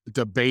just like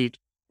debate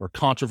or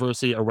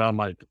controversy around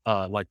like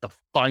the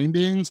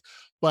findings,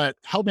 but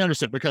help me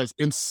understand, because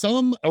in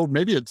some, or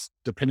maybe it's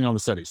depending on the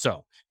study.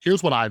 So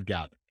here's what I've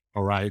gathered.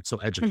 All right. So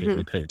educate Hmm.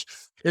 me, Paige.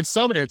 In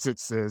some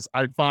instances,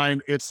 I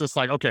find it's just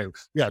like, okay,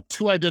 yeah,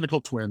 two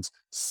identical twins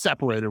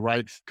separated,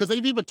 right? Because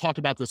they've even talked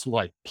about this with,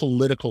 like,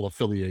 political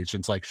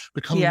affiliations, like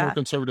becoming more Yeah.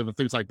 conservative and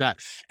things like that.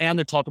 And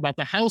they talk about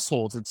the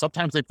households. And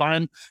sometimes they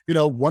find,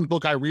 one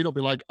book I read will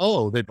be like,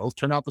 oh, they both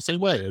turn out the same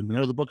way. And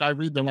the book I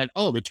read, they're like,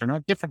 oh, they turn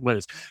out different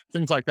ways,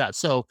 things like that.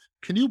 So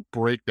can you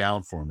break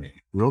down for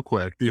me real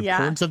quick the Yeah.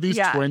 importance of these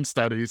Yeah. twin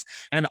studies?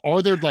 And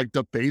are there like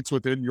debates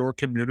within your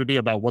community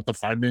about what the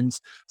findings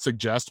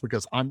suggest?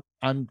 Because I'm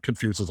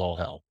confused as all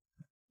hell.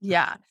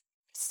 Yeah.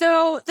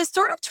 So the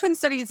sort of twin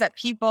studies that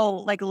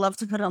people like love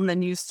to put on the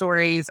news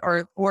stories,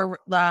 or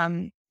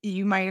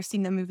you might have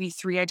seen the movie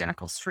Three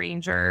Identical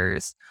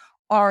Strangers,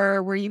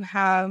 or where you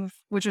have,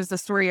 which is the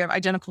story of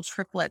identical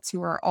triplets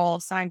who are all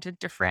assigned to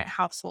different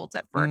households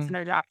at birth Mm, and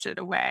adopted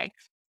away,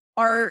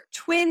 are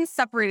twins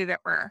separated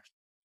at birth.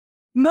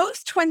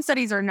 Most twin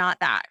studies are not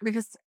that,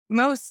 because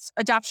most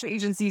adoption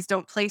agencies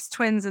don't place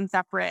twins in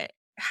separate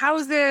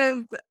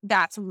houses.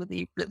 That's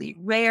really, really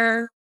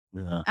rare.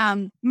 yeah.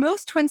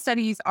 Most twin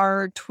studies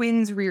are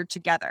twins reared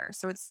together.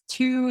 So it's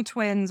two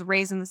twins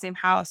raised in the same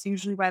house,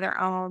 usually by their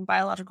own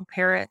biological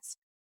parents.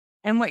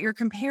 And what you're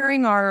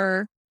comparing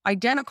are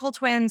identical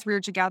twins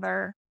reared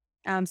together.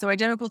 So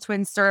identical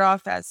twins start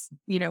off as,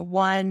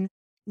 one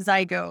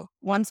zygote,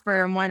 one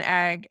sperm, one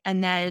egg,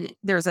 and then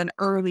there's an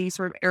early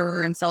sort of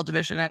error in cell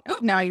division. And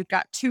now you've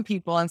got two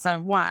people instead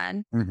of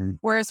one. Mm-hmm.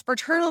 Whereas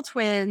fraternal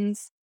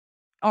twins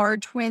are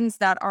twins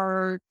that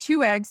are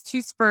two eggs,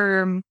 two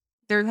sperm.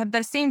 They have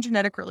the same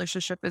genetic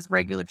relationship as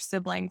regular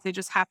siblings. They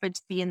just happen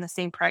to be in the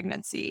same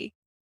pregnancy.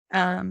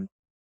 Um,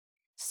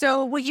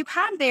 so what you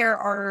have there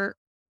are,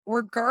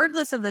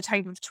 regardless of the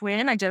type of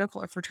twin,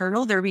 identical or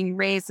fraternal, they're being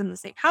raised in the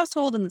same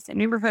household, in the same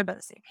neighborhood, by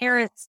the same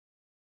parents.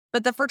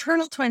 But the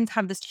fraternal twins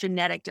have this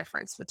genetic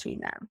difference between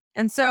them.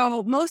 And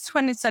so most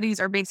twin studies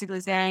are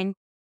basically saying,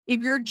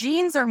 if your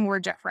genes are more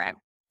different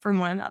from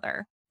one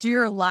another, do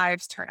your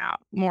lives turn out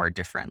more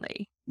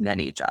differently than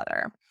each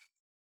other?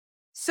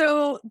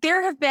 So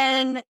there have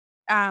been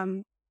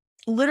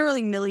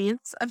literally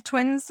millions of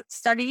twins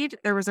studied.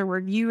 There was a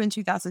review in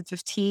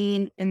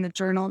 2015 in the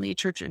journal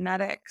Nature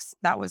Genetics.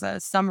 That was a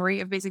summary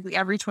of basically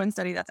every twin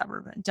study that's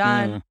ever been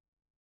done.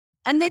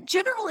 And the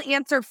general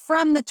answer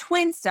from the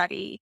twin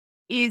study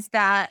is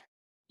that,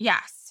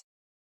 yes,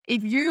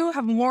 if you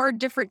have more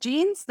different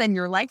genes, then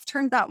your life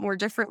turns out more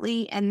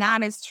differently. And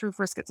that is true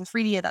for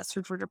schizophrenia. That's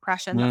true for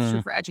depression. That's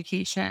true for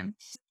education.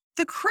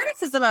 The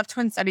criticism of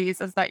twin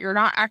studies is that you're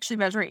not actually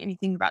measuring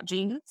anything about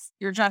genes.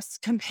 You're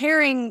just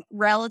comparing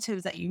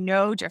relatives that you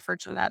know differ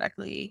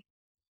genetically,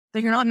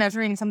 but you're not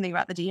measuring something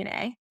about the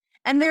DNA.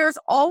 And there's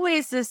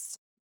always this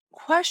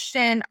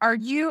question, are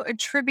you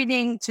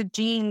attributing to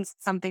genes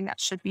something that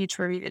should be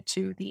attributed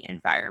to the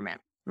environment?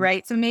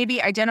 Right. So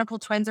maybe identical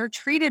twins are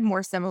treated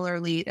more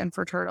similarly than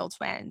fraternal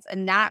twins.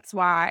 And that's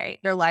why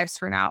their lives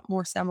turn out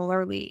more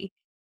similarly.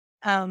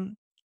 Um,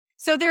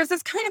 so there's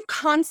this kind of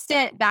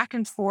constant back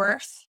and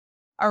forth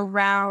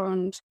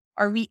around,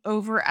 are we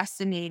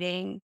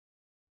overestimating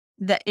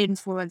the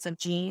influence of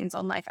genes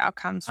on life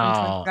outcomes from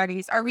twin Oh,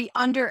 studies? Are we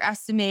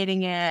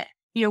underestimating it?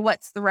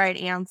 What's the right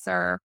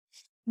answer?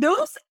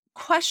 Those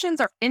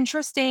questions are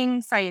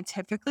interesting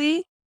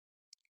scientifically,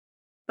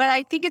 but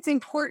I think it's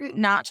important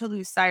not to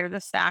lose sight of the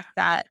fact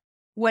that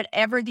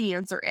whatever the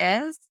answer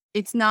is,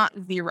 it's not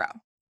zero.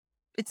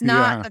 It's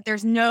not yeah. that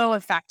there's no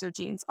effect of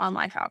genes on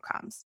life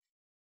outcomes.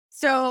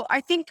 So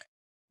I think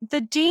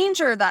the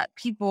danger that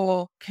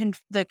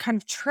the kind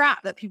of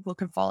trap that people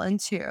can fall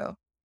into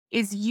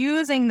is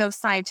using those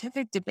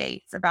scientific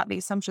debates about the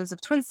assumptions of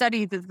twin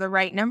studies is the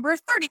right number,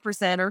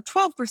 30% or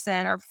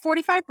 12% or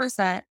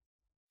 45%,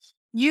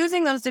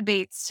 using those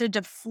debates to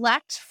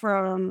deflect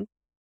from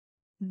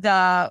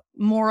the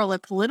moral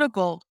and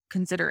political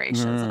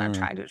considerations that I'm Mm,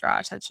 trying to draw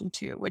attention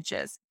to, which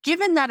is,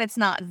 given that it's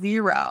not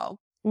zero,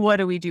 what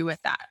do we do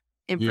with that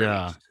yeah.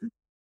 information?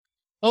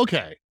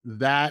 Okay.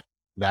 That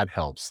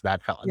helps.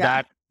 That helps.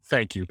 Yeah.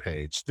 Thank you,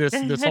 Paige. This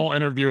whole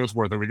interview is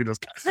worth it. We can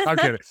just I'm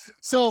kidding.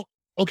 So,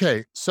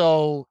 okay.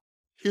 So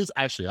here's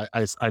actually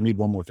I need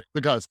one more thing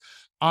because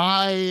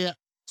I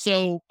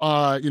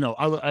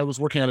I was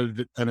working at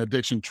an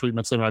addiction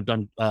treatment center. I've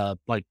done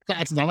like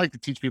classes. I like to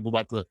teach people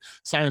about the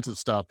science and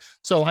stuff.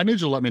 So I need you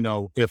to let me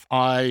know if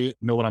I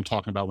know what I'm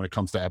talking about when it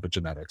comes to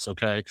epigenetics.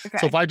 Okay. So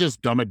if Okay. I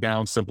just dumb it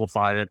down,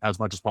 simplify it as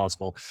much as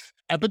possible,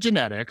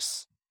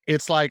 epigenetics,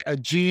 it's like a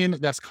gene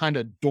that's kind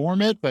of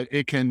dormant, but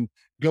it can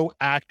go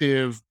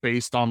active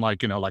based on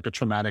like a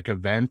traumatic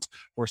event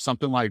or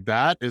something like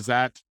that. Is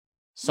that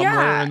somewhere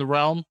Yeah. in the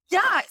realm?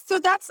 Yeah. So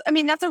that's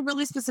a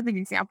really specific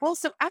example.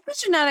 So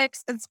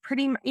epigenetics is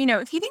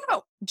if you think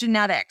about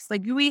genetics,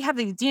 like we have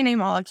these DNA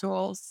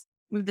molecules,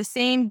 we have the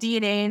same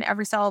DNA in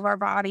every cell of our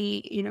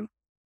body,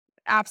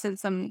 absent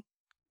some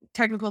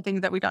technical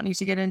things that we don't need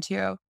to get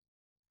into.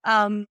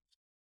 Um,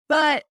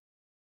 but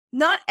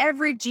not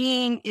every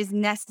gene is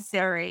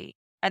necessary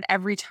at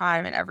every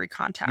time in every Mm,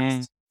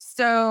 context.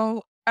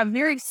 So a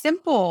very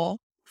simple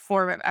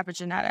form of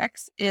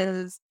epigenetics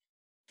is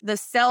the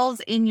cells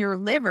in your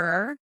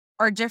liver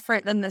are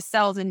different than the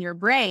cells in your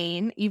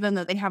brain, even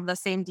though they have the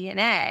same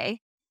DNA,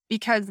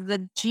 because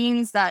the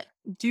genes that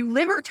do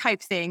liver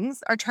type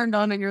things are turned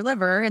on in your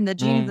liver, and the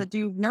genes mm, that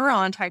do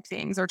neuron type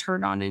things are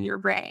turned on in your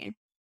brain.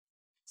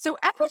 So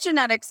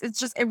epigenetics,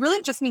 it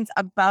really just means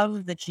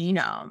above the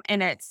genome.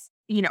 And it's,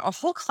 a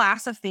whole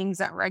class of things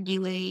that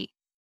regulate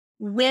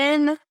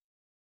when,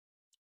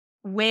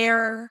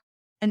 where,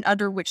 and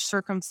under which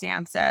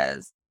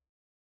circumstances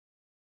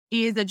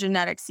is a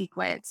genetic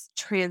sequence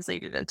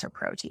translated into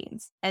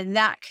proteins. And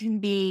that can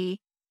be,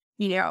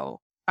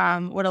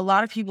 what a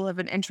lot of people have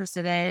been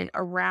interested in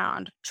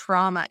around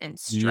trauma and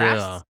yeah.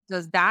 stress.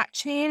 Does that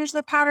change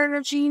the pattern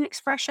of gene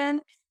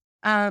expression?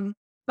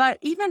 But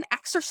even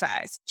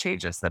exercise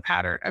changes the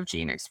pattern of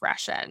gene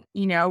expression,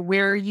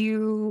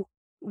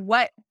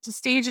 what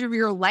stage of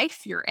your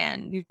life you're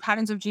in. The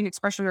patterns of gene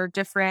expression are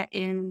different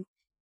in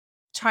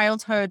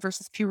childhood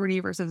versus puberty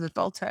versus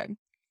adulthood.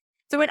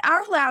 So in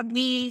our lab,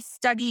 we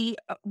study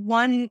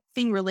one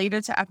thing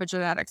related to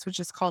epigenetics, which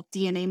is called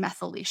DNA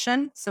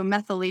methylation. So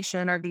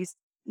methylation are these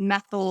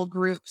methyl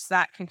groups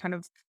that can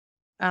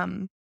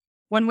um,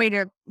 one way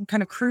to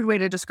kind of crude way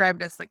to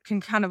describe it is like can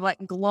kind of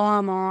like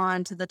glom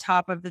on to the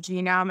top of the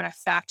genome and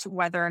affect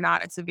whether or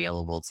not it's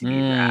available to be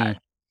Mm, read.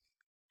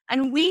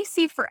 And we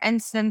see, for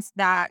instance,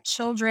 that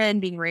children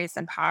being raised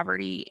in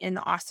poverty in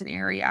the Austin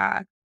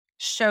area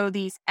show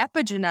these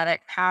epigenetic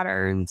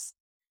patterns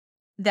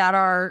that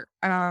are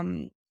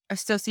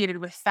associated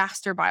with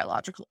faster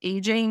biological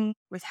aging,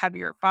 with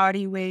heavier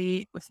body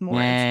weight, with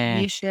more Mm,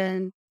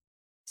 inflammation.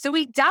 So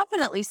we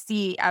definitely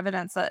see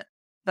evidence that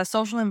the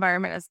social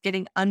environment is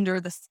getting under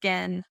the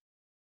skin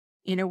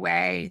in a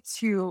way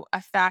to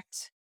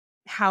affect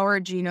how our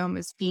genome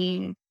is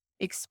being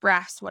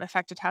expressed, what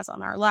effect it has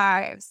on our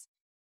lives.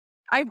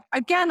 I'm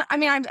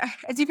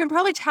as you can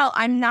probably tell,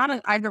 I'm not an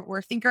either or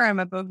thinker. I'm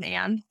a both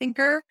and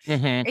thinker.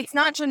 hmm. It's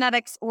not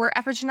genetics or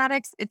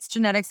epigenetics, it's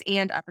genetics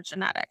and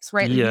epigenetics,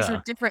 right? Like these are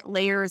Yeah. different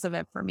layers of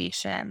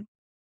information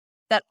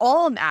that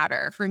all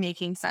matter for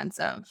making sense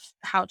of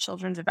how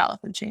children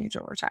develop and change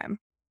over time.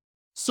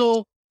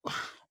 So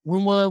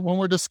when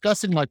we're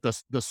discussing like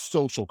the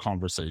social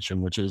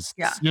conversation, which is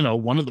Yeah.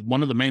 one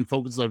of the main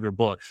focuses of your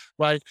book,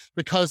 right?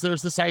 Because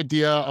there's this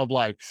idea of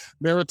like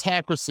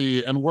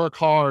meritocracy and work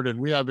hard, and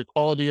we have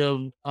equality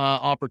of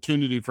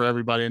opportunity for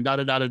everybody, and da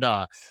da da da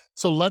da.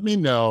 So let me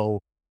know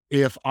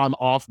if I'm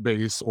off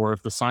base or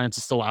if the science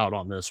is still out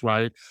on this,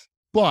 right?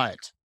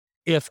 But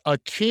if a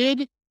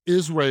kid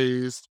is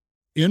raised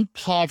in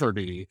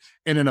poverty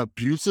in an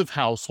abusive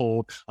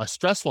household, a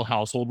stressful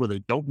household where they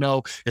don't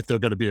know if they're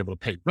going to be able to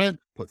pay rent,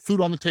 put food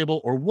on the table,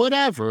 or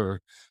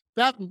whatever,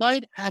 that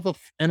might have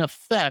an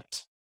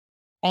effect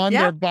on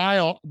Yeah.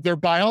 their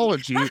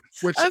biology,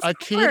 which Of a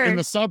kid in the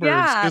course.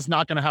 suburbs Yeah. is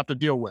not going to have to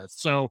deal with.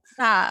 So,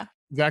 Yeah.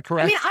 is that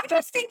I mean, correct? I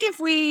just think if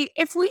we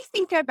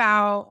think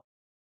about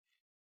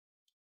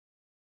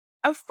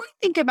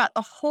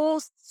the whole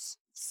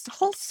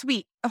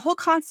suite, the whole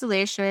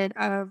constellation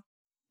of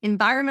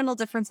environmental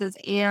differences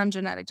and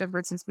genetic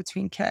differences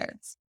between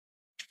kids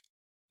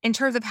in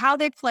terms of how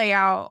they play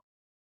out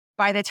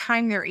by the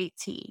time they're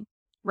 18,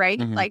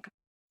 right? Hmm. Like,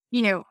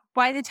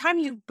 by the time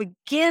you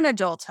begin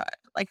adulthood,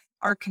 like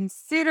are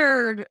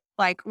considered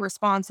like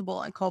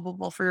responsible and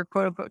culpable for your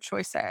quote unquote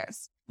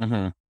choices.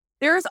 Hmm.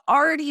 There's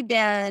already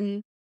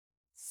been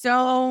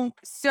so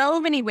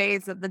many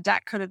ways that the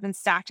deck could have been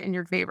stacked in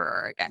your favor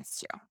or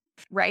against you,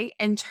 right?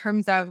 In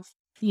terms of,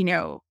 you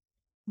know,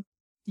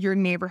 your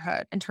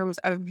neighborhood, in terms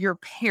of your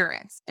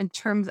parents, in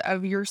terms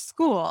of your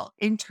school,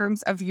 in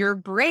terms of your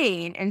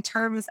brain, in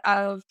terms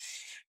of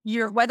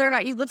your whether or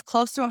not you live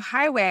close to a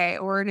highway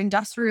or an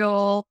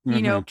industrial,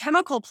 Hmm.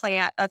 chemical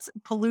plant that's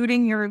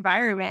polluting your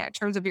environment, in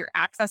terms of your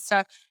access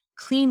to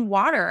clean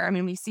water. I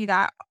mean, we see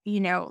that,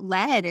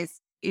 lead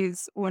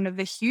is one of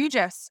the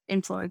hugest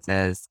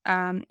influences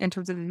in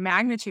terms of the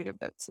magnitude of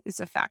its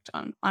effect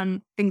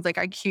on things like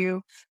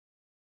IQ.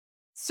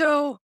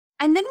 So,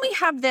 and then we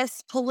have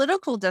this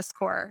political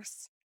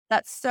discourse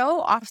that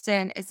so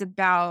often is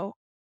about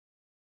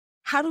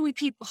how do we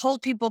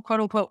hold people,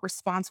 quote unquote,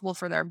 responsible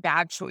for their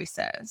bad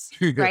choices,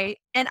 Yeah. right?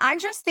 And I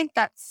just think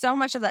that so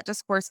much of that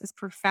discourse is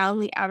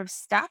profoundly out of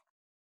step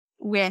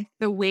with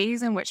the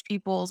ways in which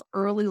people's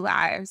early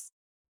lives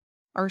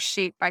are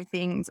shaped by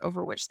things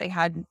over which they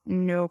had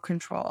no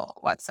control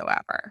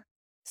whatsoever.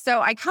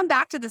 So I come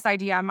back to this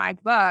idea in my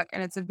book,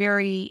 and it's a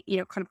very,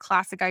 kind of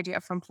classic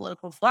idea from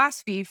political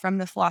philosophy from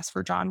the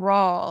philosopher John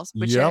Rawls,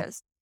 which Yep.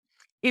 is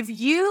if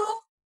you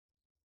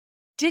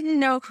didn't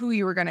know who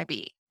you were going to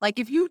be, like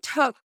if you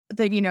took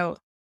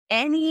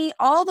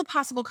all the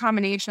possible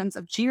combinations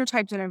of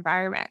genotypes and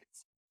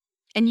environments,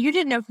 and you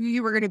didn't know who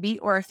you were going to be,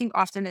 or I think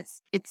often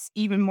it's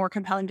even more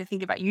compelling to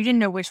think about, you didn't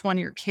know which one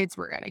your kids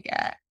were going to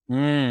get.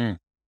 Mm.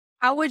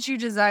 How would you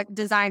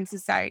design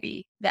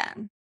society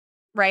then?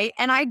 Right.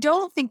 And I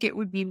don't think it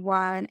would be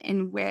one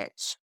in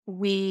which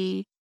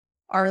we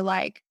are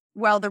like,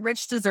 well, the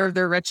rich deserve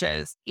their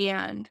riches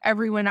and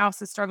everyone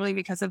else is struggling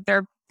because of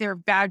their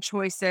bad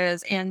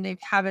choices and they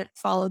haven't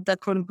followed the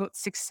quote unquote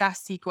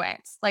success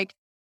sequence. Like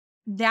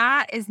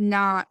that is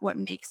not what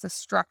makes a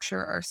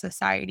structure or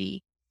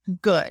society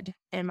good,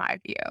 in my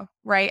view.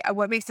 Right.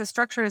 What makes a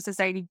structure of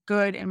society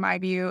good, in my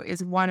view,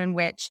 is one in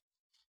which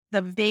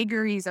the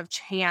vagaries of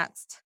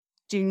chance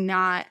do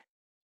not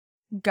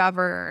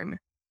govern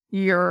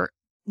your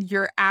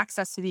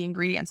access to the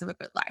ingredients of a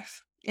good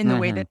life in the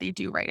way Hmm. that they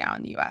do right now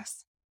in the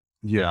US.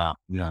 Yeah.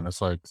 Yeah. And it's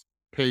like,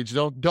 Paige,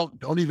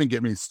 don't even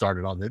get me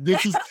started on this.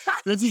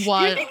 This is You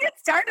why. can get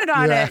started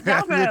on Yeah, it,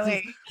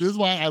 definitely. this is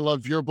why I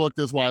love your book.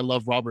 This is why I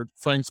love Robert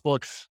Frank's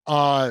book.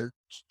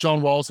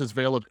 John Rawls'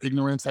 Veil of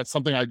Ignorance. That's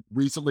something I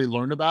recently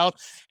learned about.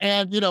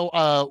 And,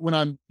 when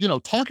I'm,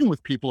 talking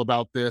with people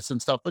about this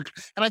and stuff, like,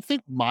 and I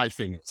think my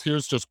thing is,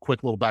 here's just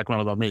quick little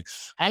background about me.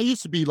 I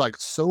used to be like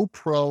so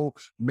pro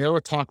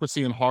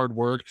meritocracy and hard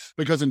work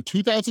because in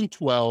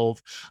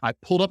 2012, I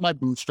pulled up my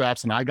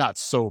bootstraps and I got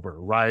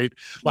sober, right?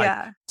 Like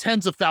Yeah.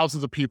 tens of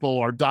thousands of people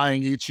are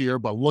dying each year,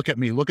 but look at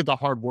me, look at the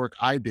hard work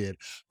I did.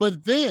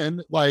 But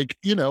then, like,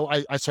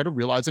 I started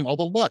realizing all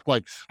the luck.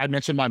 Like I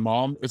mentioned, my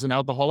mom is an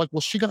alcoholic. Well,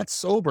 she got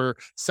sober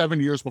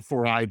 7 years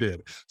before I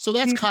did. So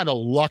that's Mm, kind of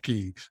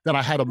lucky that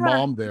I had a yeah,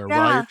 mom there, right?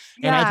 yeah,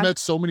 And I've yeah. met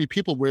so many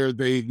people where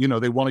they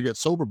want to get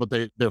sober, but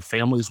their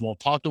families won't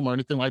talk to them or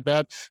anything like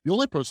that. The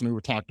only person who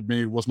would talk to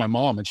me was my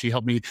mom, and she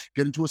helped me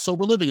get into a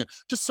sober living. And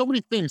just so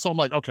many things. So I'm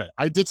like, okay,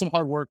 I did some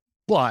hard work,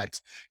 but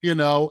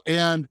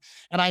and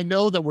I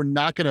know that we're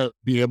not going to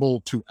be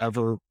able to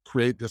ever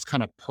create this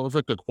kind of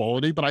perfect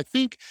equality, but I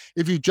think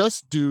if you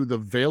just do the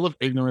veil of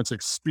ignorance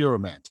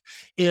experiment,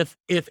 if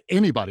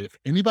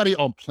anybody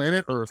on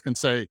planet Earth can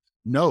say,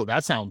 no,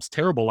 that sounds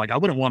terrible. Like I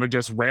wouldn't want to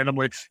just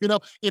randomly,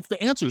 if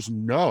the answer is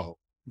no,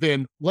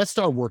 then let's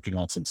start working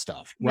on some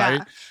stuff,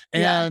 right? Yeah.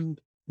 Yeah.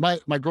 And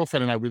my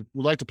girlfriend and I would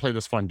like to play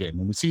this fun game.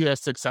 When we see a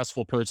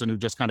successful person who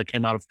just kind of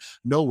came out of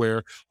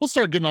nowhere, we'll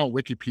start getting on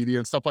Wikipedia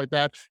and stuff like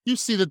that. You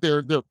see that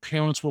their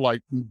parents were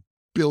like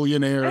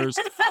billionaires.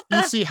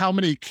 You see how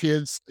many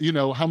kids,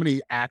 how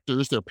many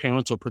actors, their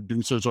parents are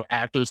producers or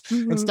actors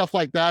and Mhm. stuff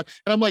like that.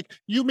 And I'm like,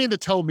 you mean to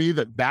tell me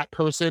that that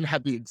person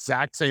had the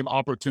exact same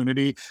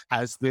opportunity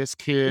as this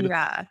kid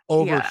Yeah.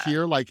 over Yeah.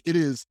 here? Like it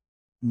is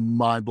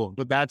mind blowing.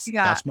 But that's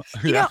Yeah. that's my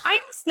yeah.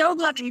 I'm so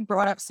glad that you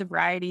brought up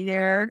sobriety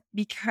there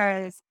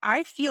because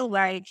I feel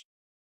like,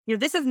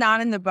 this is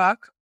not in the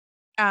book.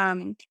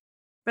 Um,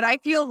 but I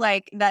feel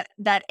like that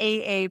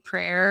AA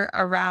prayer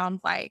around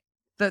like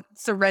the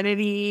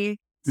serenity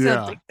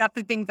Yeah. that's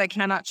the things I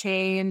cannot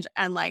change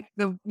and like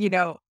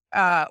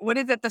what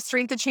is it? The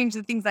strength to change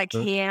the things I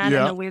can and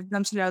Yeah. the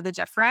wisdom to know the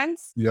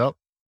difference Yep.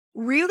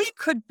 really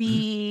could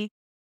be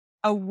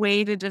a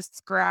way to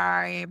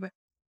describe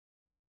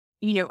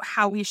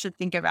how we should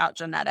think about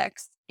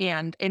genetics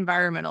and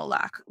environmental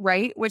luck,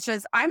 right? Which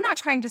is, I'm not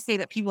trying to say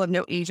that people have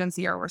no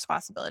agency or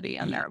responsibility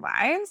in their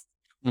lives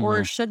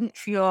or Mhm. shouldn't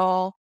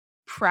feel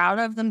proud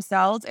of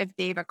themselves if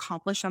they've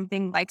accomplished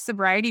something like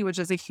sobriety, which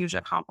is a huge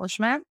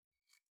accomplishment.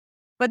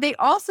 But they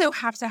also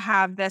have to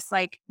have this,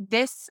 like,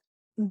 this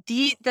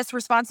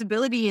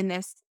responsibility and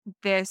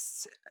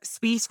this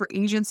space for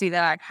agency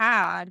that I've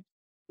had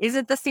is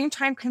at the same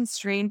time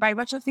constrained by a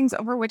bunch of things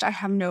over which I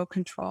have no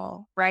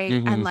control, right?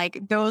 And Mhm.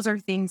 like those are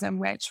things in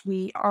which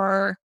we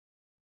are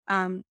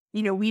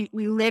we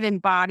live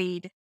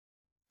embodied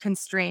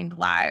constrained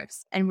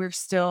lives and we're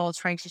still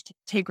trying to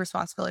take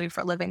responsibility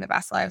for living the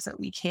best lives that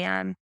we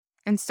can.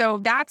 And so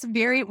that's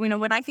very, when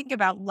I think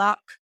about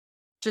luck,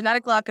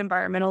 genetic luck,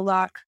 environmental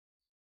luck,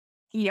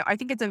 I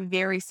think it's a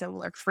very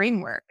similar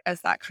framework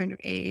as that kind of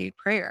a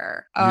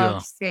prayer of Yeah.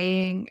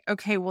 saying,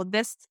 okay, well,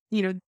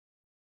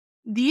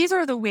 these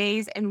are the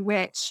ways in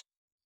which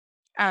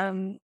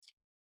um,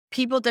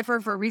 people differ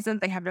for reasons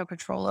they have no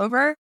control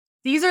over.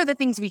 These are the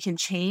things we can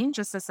change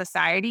as a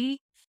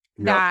society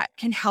Yep. that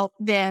can help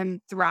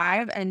them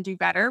thrive and do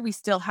better. We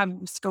still have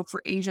scope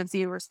for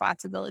agency and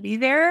responsibility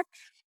there.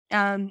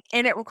 And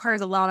it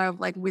requires a lot of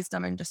like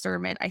wisdom and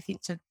discernment, I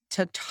think,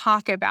 to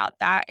talk about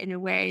that in a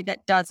way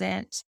that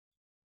doesn't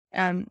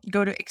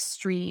go to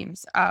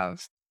extremes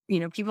of,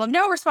 people have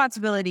no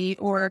responsibility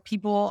or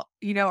people,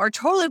 are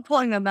totally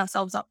pulling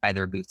themselves up by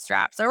their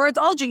bootstraps or it's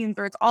all genes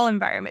or it's all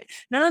environment.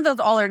 None of those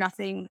all or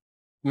nothing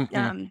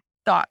Mhm.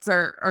 thoughts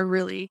are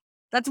really,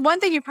 that's one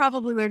thing you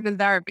probably learned in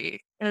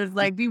therapy is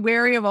like be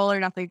wary of all or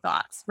nothing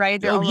thoughts,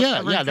 right? They're Oh, almost yeah,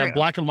 never yeah, that true.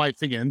 black and white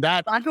thinking, and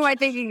that Black and white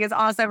thinking is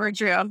almost never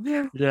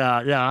true.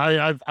 yeah,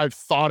 yeah, I've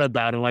thought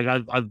about it, like,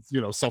 I've,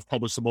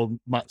 self-published some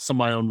of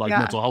my own, like, Yeah.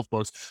 mental health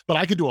books, but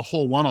I could do a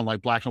whole one on,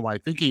 like, black and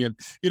white thinking, and,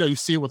 you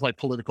see it with, like,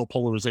 political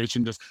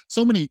polarization, just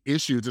so many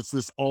issues, it's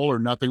this all or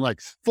nothing,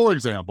 like, for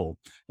example,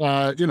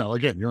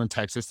 again, you're in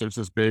Texas, there's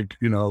this big,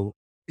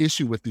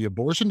 issue with the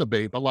abortion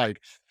debate, but, like,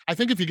 I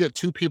think if you get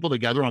two people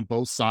together on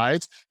both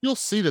sides, you'll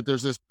see that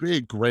there's this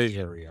big gray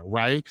area,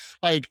 right?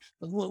 Like,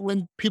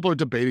 when people are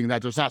debating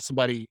that, there's not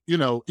somebody,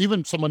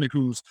 even someone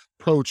who's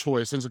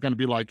pro-choice isn't going to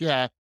be like,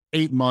 yeah,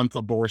 8-month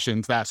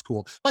abortions, that's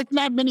cool. Like,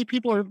 not many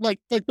people are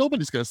like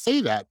nobody's going to say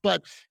that,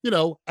 but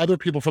other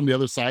people from the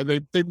other side,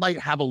 they might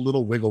have a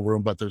little wiggle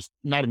room, but there's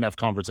not enough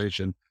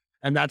conversation,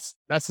 and that's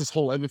this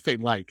whole other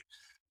thing. Like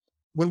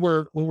when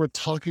we're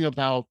talking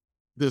about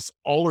this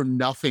all or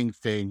nothing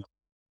thing,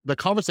 the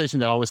conversation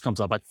that always comes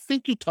up, I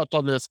think you touched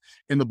on this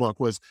in the book,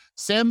 was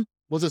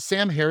it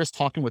Sam Harris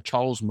talking with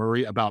Charles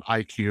Murray about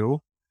IQ?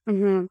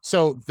 Hmm.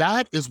 So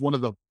that is one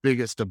of the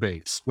biggest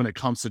debates when it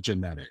comes to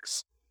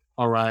genetics.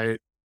 All right.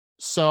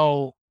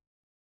 So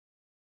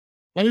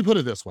let me put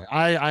it this way.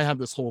 I have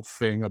this whole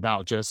thing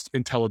about just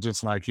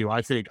intelligence and IQ.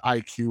 I think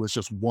IQ is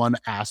just one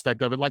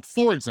aspect of it. Like,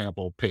 for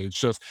example, Paige,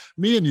 just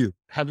me and you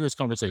having this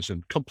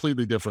conversation,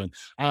 completely different.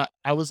 I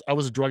was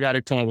a drug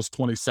addict till I was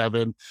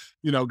 27,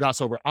 got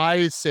sober.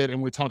 I sit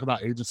and we talk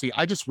about agency.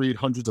 I just read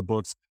hundreds of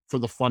books for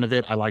the fun of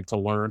it. I like to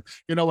learn.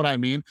 You know what I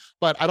mean?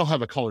 But I don't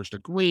have a college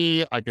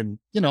degree. I can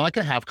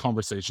have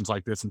conversations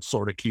like this and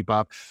sort of keep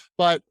up.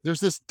 But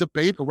there's this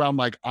debate around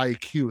like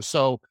IQ.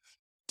 So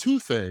two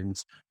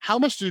things. How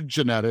much do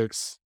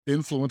genetics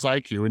influence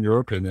IQ in your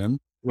opinion?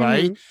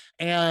 Right. Hmm.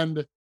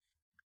 And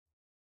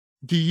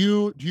Do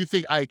you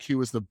think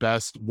IQ is the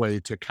best way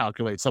to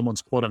calculate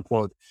someone's quote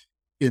unquote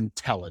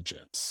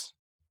intelligence?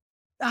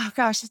 Oh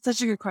gosh, it's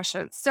such a good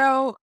question.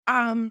 So,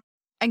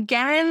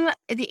 again,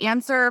 the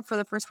answer for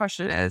the first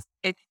question is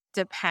it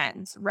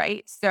depends,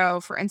 right?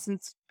 So, for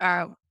instance,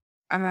 uh,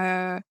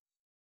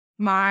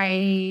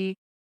 my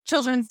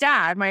children's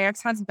dad, my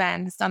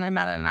ex-husband, has done a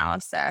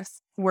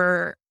meta-analysis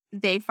where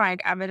they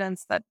find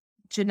evidence that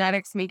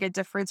genetics make a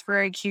difference for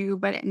IQ,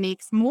 but it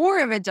makes more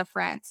of a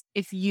difference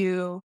if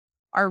you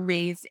are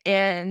raised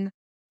in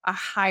a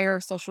higher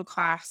social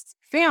class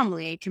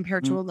family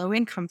compared Mm, to a low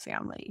income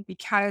family.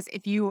 Because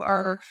if you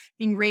are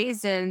being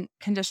raised in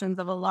conditions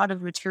of a lot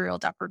of material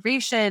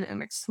deprivation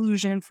and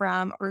exclusion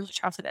from early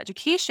childhood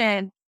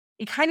education,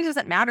 it kind of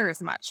doesn't matter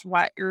as much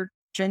what your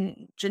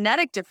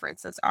genetic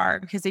differences are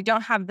because they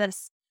don't have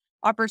this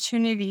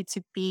opportunity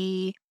to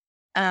be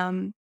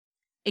um,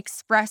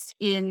 expressed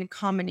in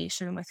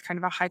combination with kind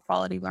of a high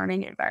quality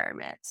learning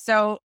environment.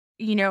 So,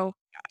 you know,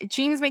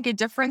 genes make a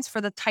difference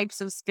for the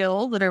types of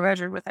skill that are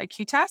measured with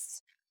IQ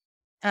tests,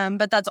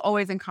 but that's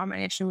always in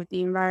combination with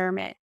the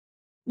environment.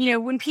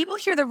 When people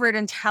hear the word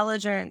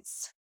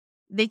intelligence,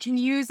 they can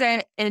use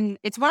it, and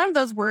it's one of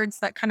those words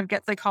that kind of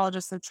get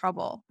psychologists in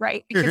trouble,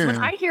 right? Because when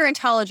I hear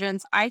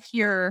intelligence, I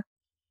hear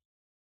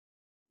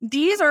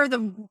these are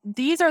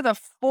the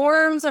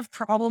forms of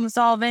problem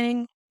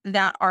solving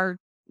that are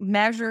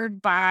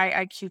measured by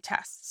IQ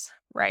tests,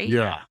 right?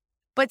 yeah.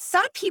 But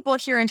some people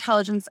hear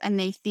intelligence and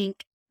they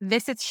think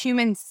this is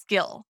human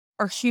skill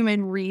or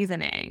human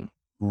reasoning.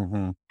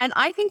 Hmm. And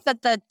I think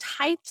that the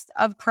types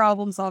of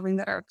problem solving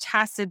that are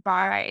tested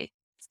by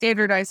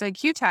standardized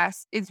IQ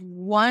tests is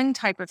one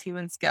type of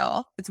human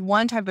skill. It's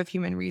one type of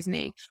human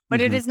reasoning,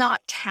 but it Hmm. is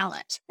not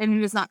talent and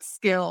it is not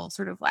skill,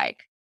 sort of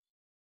like,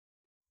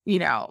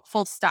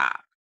 full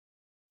stop.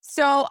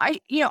 So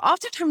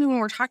oftentimes when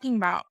we're talking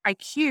about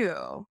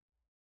IQ,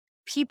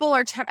 people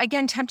are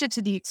again tempted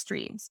to the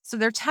extremes. So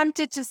they're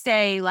tempted to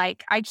say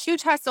like IQ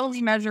tests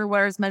only measure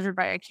what is measured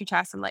by IQ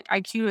tests, and like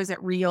IQ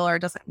isn't real or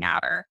doesn't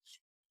matter.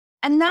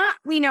 And that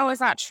we know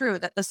is not true.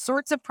 That the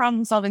sorts of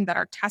problem solving that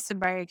are tested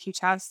by IQ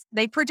tests,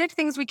 they predict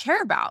things we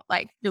care about,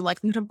 like your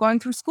likelihood of going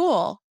through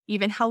school,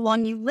 even how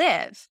long you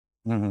live.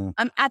 Hmm.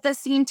 At the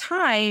same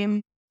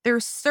time,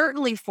 there's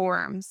certainly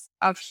forms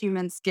of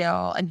human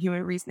skill and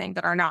human reasoning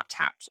that are not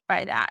tapped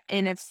by that.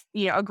 And if,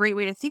 a great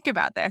way to think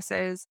about this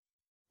is,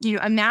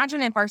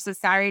 imagine if our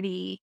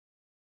society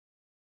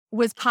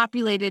was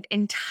populated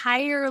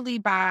entirely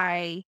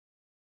by,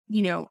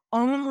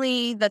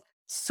 only the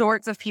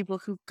sorts of people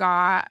who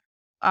got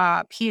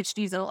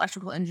PhDs in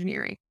electrical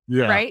engineering,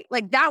 Yeah. right?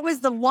 Like that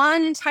was the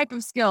one type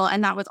of skill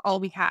and that was all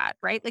we had,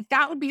 right? Like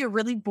that would be a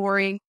really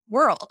boring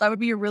world. That would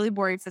be a really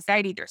boring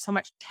society. There's so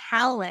much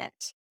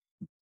talent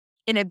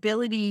and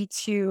ability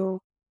to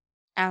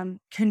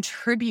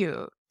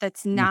contribute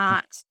that's Mhm.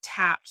 not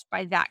tapped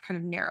by that kind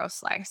of narrow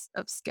slice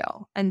of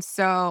skill. And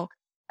so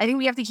I think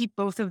we have to keep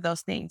both of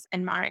those things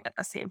in mind at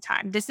the same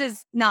time. This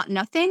is not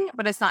nothing,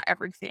 but it's not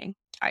everything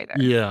either.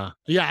 Yeah.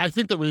 Yeah, I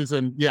think the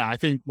reason I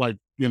think, like,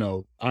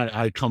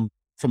 I come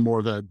from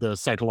more the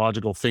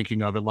psychological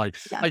thinking of it,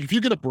 Yeah. like, if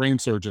you get a brain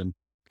surgeon,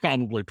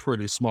 probably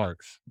pretty smart,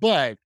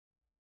 but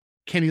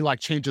can he, like,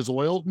 change his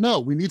oil? No,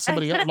 we need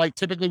somebody else. Like,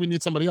 typically, we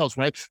need somebody else,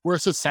 right? We're a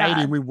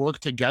society, Yeah. and we work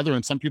together,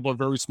 and some people are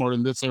very smart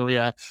in this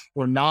area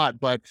or not,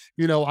 but,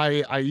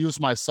 I use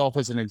myself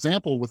as an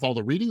example with all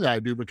the reading that I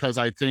do because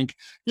I think,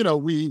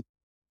 we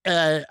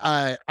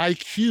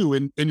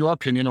IQ in your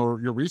opinion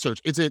or your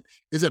research, is it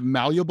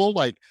malleable?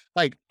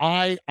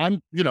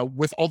 I'm,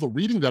 with all the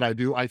reading that I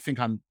do, I think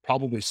I'm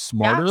probably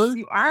Yes, smarter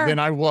you are. than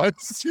I was,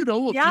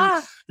 a few,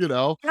 Yeah. you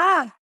know.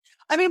 Yeah.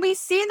 I mean, we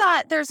see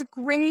that there's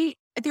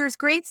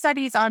great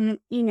studies on,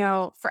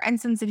 for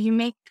instance, if you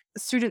make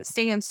students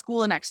stay in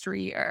school an extra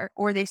year,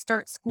 or they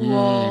start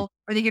Mm, school,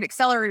 or they get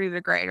accelerated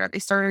a grade, or they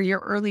start a year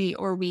early,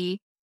 or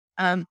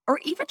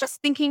even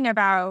just thinking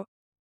about,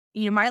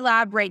 my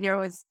lab right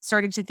now is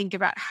starting to think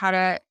about how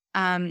to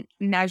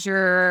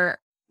measure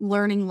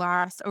learning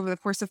loss over the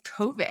course of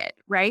COVID,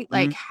 right?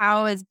 Like mm,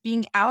 how has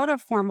being out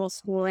of formal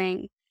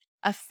schooling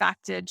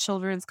affected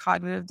children's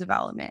cognitive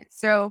development?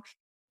 So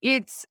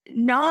it's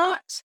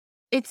not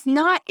it's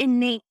not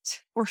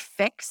innate or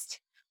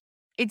fixed.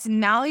 It's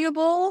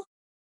malleable,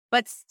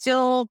 but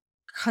still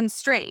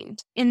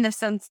constrained in the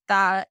sense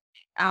that,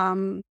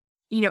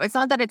 it's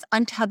not that it's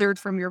untethered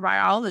from your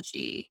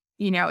biology.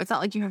 It's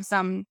not like you have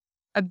some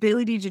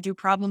ability to do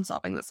problem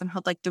solving that's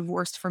somehow like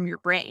divorced from your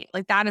brain.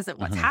 Like that isn't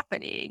what's mhm,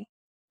 happening.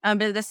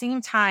 But at the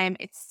same time,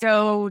 it's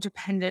so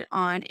dependent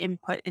on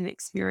input and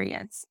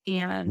experience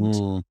and,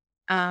 mm,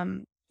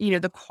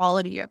 the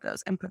quality of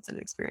those inputs and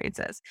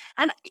experiences.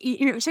 And,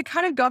 to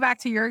kind of go back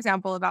to your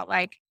example about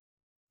like,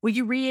 well,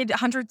 you read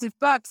hundreds of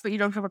books, but you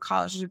don't have a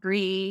college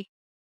degree.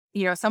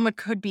 Someone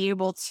could be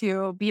able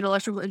to be an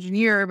electrical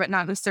engineer, but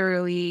not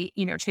necessarily,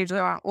 change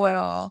their own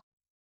oil.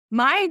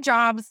 My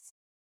jobs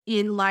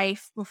in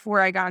life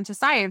before I got into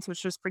science,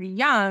 which was pretty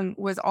young,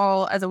 was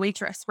all as a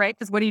waitress, right?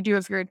 Because what do you do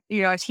if you're,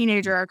 a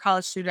teenager or a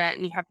college student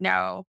and you have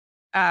no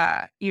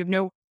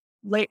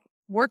late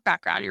work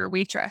background, you're a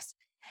waitress.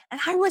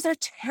 And I was a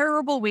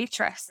terrible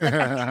waitress, like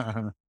a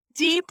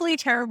deeply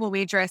terrible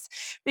waitress,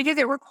 because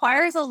it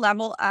requires a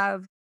level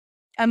of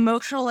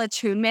emotional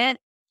attunement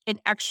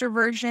and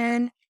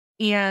extroversion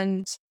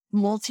and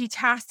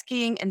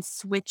multitasking and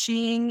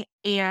switching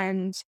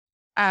and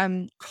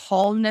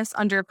calmness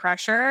under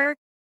pressure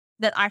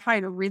that I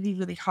find really,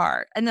 really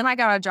hard. And then I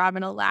got a job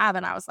in a lab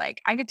and I was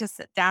like, I get to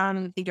sit down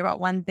and think about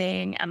one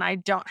thing and I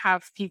don't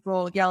have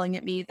people yelling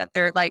at me that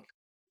they're like,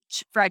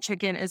 fried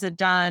chicken isn't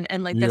done.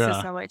 And like, this is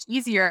Yeah. so much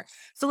easier.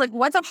 So like,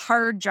 what's a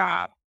hard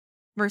job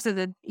versus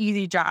an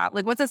easy job?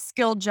 Like, what's a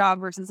skilled job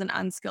versus an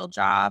unskilled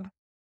job?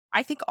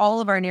 I think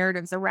all of our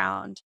narratives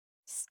around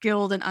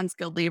skilled and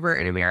unskilled labor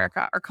in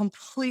America are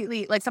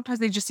completely like sometimes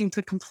they just seem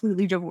to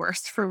completely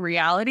divorced from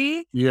reality.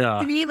 To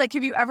Yeah. me, like,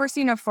 have you ever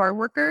seen a farm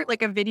worker,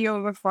 like a video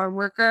of a farm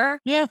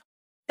worker? Yeah.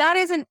 That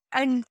is an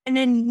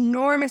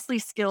enormously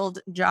skilled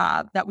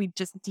job that we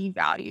just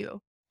devalue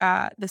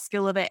the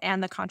skill of it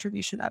and the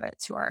contribution of it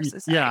to our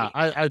Yeah, society.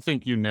 I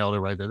think you nailed it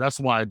right there. That's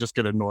why I just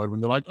get annoyed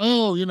when they're like,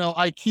 "Oh,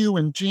 IQ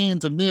and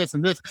genes and this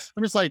and this."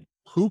 I'm just like,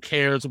 "Who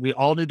cares? We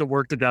all need to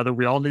work together.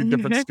 We all need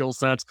different skill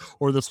sets,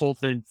 or this whole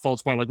thing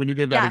falls apart." Like when you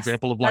gave that Yes,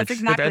 example of that's like if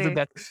exactly.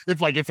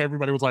 everybody, if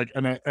everybody was like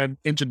an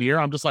engineer,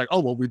 I'm just like, "Oh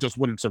well, we just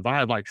wouldn't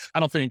survive." Like I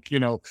don't think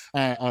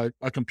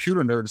a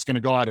computer nerd is going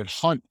to go out and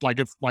hunt. Like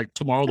if like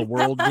tomorrow the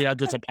world we had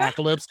this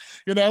apocalypse,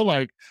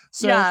 like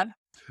so Yeah.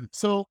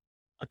 so.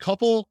 A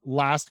couple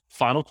last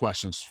final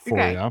questions for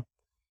Okay. you.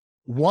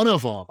 One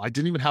of them, I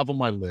didn't even have on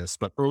my list,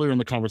 but earlier in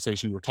the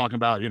conversation, we were talking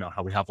about,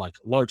 how we have like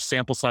large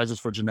sample sizes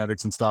for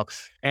genetics and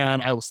stuff.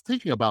 And I was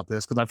thinking about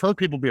this because I've heard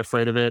people be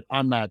afraid of it.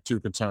 I'm not too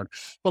concerned,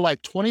 but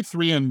like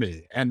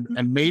 23andMe, and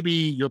Mhm. maybe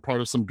you're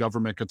part of some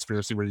government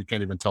conspiracy where you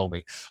can't even tell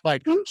me.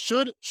 Like, Mhm.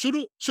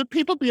 should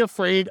people be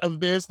afraid of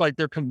this? Like,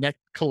 they're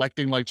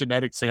collecting like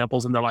genetic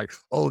samples, and they're like,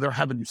 oh, they're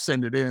having you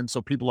send it in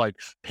so people like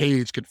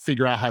Paige could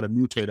figure out how to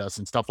mutate us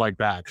and stuff like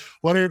that.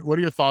 What are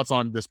your thoughts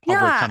on this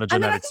public Yeah, kind of I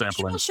mean, I genetic think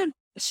people sampling?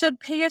 should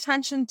pay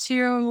attention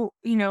to,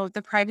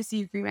 the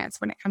privacy agreements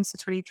when it comes to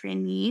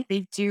 23andMe.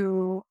 They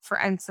do, for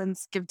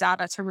instance, give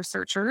data to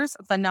researchers.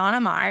 It's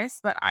anonymized,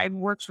 but I've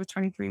worked with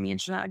 23andMe and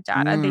genetic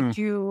data. They Mm.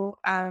 do,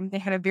 they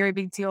had a very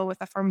big deal with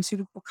a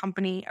pharmaceutical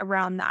company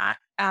around that,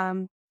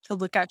 to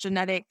look at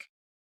genetic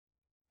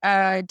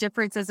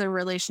differences in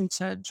relation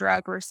to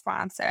drug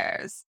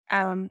responses.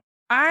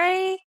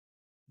 I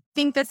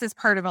think this is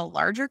part of a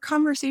larger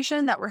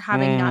conversation that we're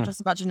having, not Mm,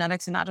 just about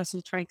genetics and not just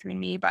with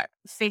 23andMe, but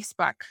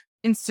Facebook,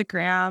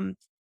 Instagram,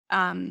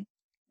 um,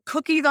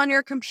 cookies on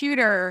your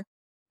computer,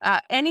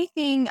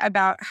 anything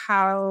about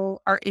how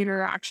our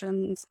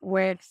interactions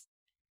with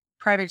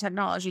private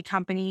technology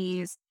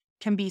companies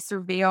can be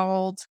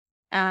surveilled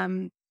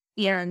um,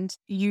 and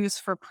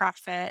used for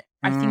profit,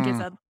 I think is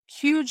mm, a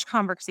huge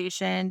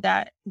conversation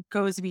that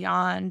goes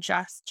beyond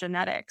just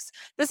genetics.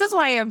 This is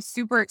why I'm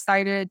super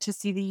excited to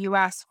see the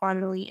US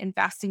finally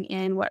investing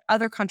in what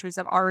other countries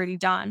have already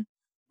done,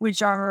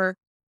 which are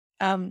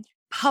um,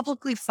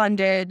 publicly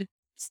funded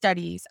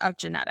studies of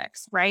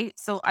genetics, right?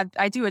 So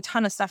I do a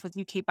ton of stuff with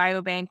UK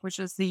Biobank, which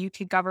is the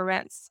UK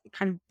government's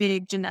kind of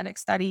big genetic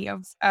study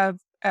of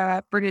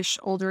British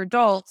older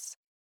adults.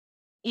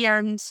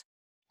 And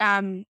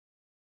um,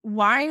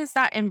 why is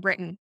that in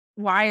Britain?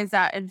 Why is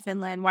that in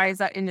Finland? Why is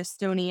that in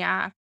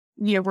Estonia?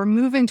 We're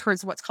moving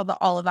towards what's called the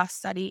All of Us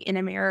study in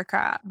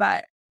America.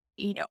 But,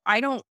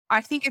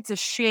 I think it's a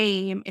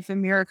shame if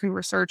American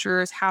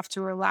researchers have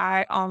to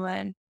rely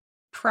on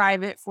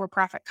private for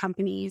profit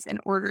companies in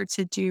order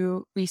to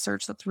do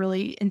research that's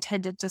really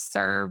intended to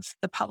serve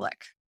the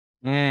public.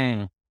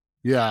 mm.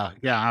 Yeah,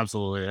 yeah,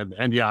 absolutely.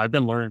 And yeah, I've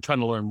been trying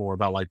to learn more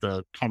about like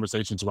the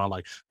conversations around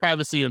like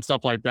privacy and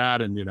stuff like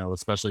that. And,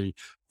 especially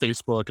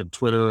Facebook and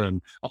Twitter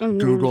and Mhm.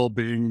 Google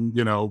being,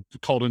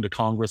 called into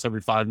Congress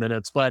every 5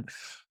 minutes. But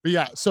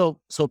yeah,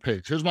 so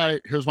Paige, here's my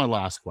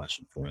last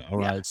question for you. All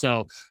Yeah. right.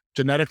 So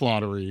genetic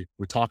lottery,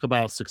 we talk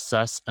about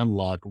success and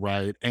luck,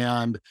 right?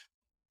 And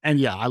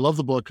yeah, I love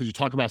the book because you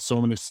talk about so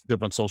many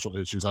different social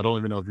issues. I don't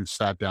even know if you've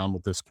sat down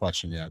with this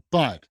question yet,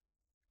 but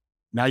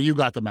now you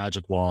got the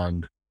magic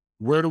wand.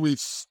 Where do we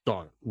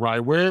start? Right?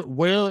 Where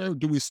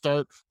do we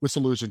start with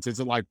solutions? Is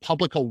it like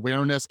public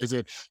awareness? Is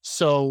it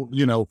so,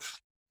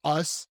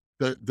 us,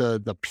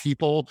 the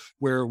people,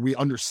 where we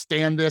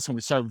understand this and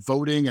we start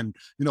voting and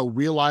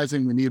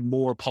realizing we need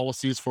more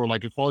policies for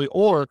like equality?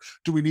 Or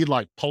do we need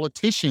like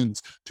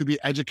politicians to be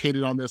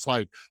educated on this?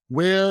 Like,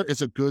 where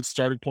is a good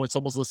starting point?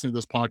 Someone's listening to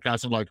this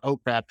podcast and like, oh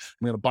crap,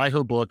 I'm gonna buy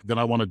her book, then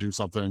I want to do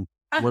something.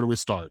 Where do we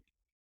start?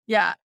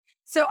 Yeah.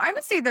 So I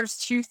would say there's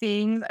two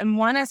things. And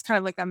one is kind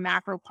of like a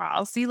macro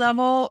policy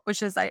level,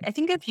 which is I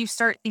think if you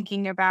start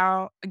thinking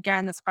about,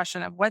 again, this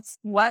question of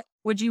what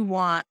would you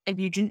want if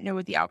you didn't know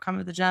what the outcome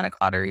of the genetic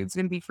lottery was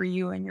going to be for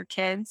you and your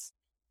kids?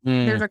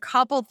 There's Mm, a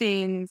couple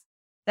things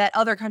that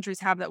other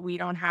countries have that we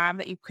don't have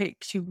that you could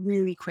to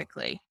really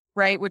quickly,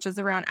 right? Which is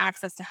around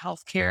access to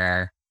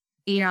healthcare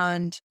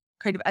and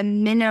kind of a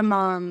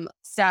minimum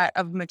set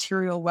of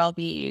material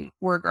well-being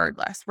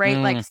regardless,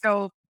 right? Like mm,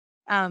 so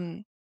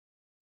um,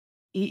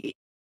 E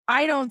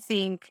I don't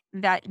think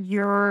that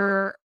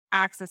your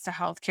access to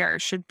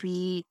healthcare should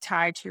be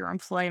tied to your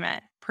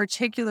employment,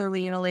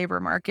 particularly in a labor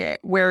market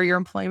where your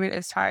employment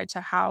is tied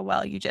to how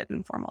well you did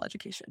in formal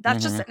education.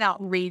 That's just Mhm. an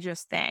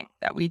outrageous thing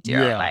that we do.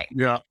 Yeah, Like,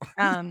 yeah.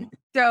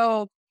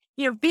 so,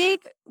 big,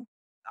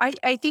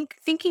 I think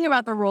thinking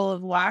about the role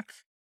of luck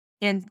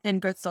in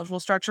good social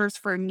structures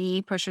for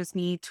me pushes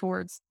me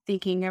towards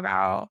thinking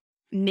about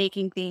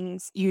making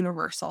things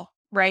universal,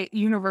 right?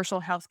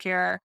 Universal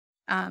healthcare,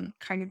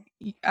 kind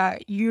of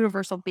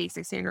universal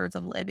basic standards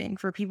of living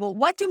for people.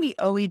 What do we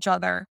owe each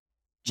other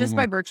just Mhm,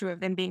 by virtue of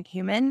them being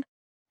human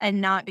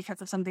and not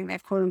because of something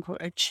they've quote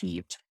unquote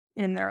achieved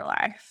in their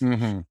life?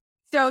 mhm,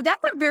 So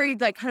that's a very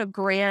like kind of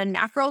grand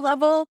macro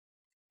level.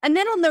 And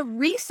then on the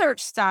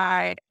research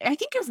side, I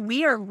think if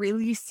we are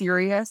really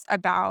serious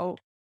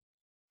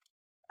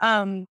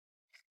um,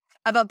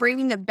 about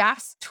bringing the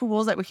best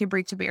tools that we can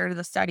bring to bear to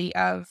the study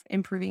of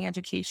improving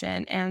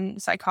education and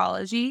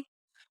psychology,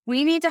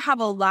 we need to have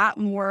a lot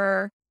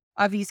more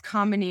of these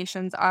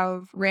combinations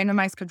of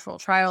randomized control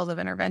trials of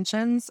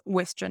interventions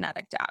with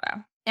genetic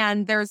data.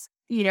 And there's,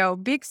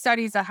 big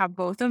studies that have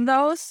both of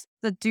those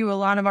that do a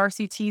lot of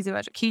RCTs of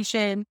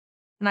education.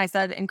 And I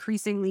said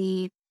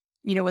increasingly,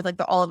 with like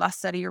the All of Us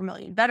study or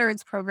Million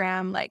Veterans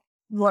program, like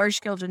large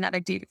scale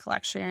genetic data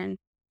collection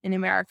in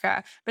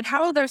America. But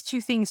how are those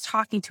two things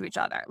talking to each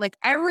other? Like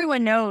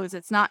everyone knows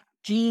it's not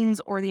genes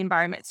or the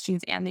environment, it's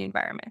genes and the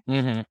environment,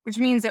 mhm. which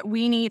means that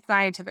we need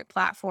scientific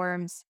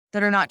platforms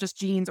that are not just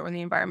genes or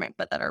the environment,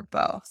 but that are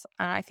both.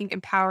 And I think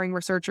empowering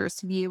researchers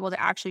to be able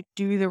to actually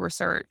do the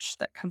research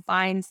that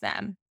combines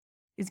them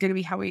is going to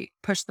be how we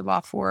push the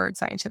ball forward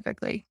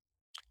scientifically.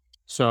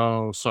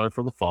 So, sorry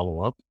for the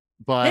follow-up,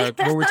 but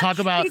when we talk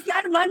about He's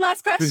got one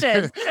last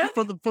question.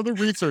 for the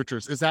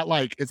researchers, is that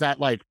like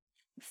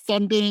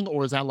funding,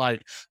 or is that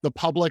like the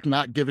public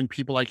not giving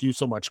people like you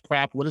so much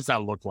crap? What does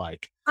that look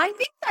like? I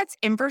think that's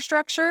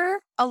infrastructure.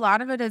 A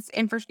lot of it is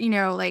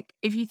like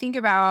if you think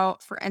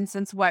about, for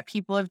instance, what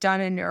people have done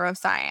in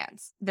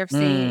neuroscience, they're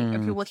saying, okay,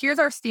 Mm, well, here's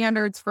our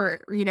standards for,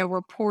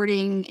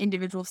 reporting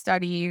individual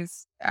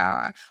studies,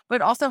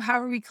 but also how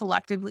are we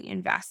collectively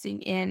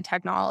investing in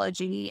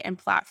technology and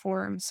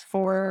platforms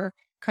for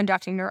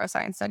conducting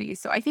neuroscience studies?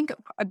 So I think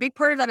a big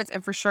part of that is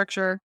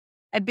infrastructure.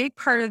 A big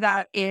part of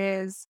that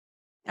is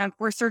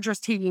researchers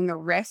taking the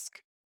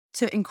risk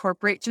to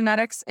incorporate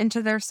genetics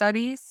into their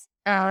studies.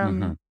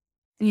 mhm.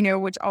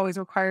 Which always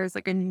requires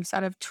like a new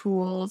set of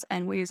tools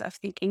and ways of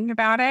thinking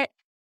about it.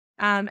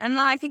 And then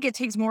I think it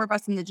takes more of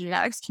us in the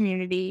genetics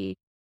community,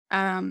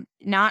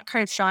 not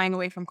kind of shying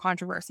away from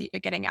controversy,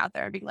 but getting out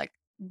there and being like,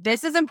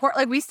 this is important.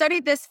 Like we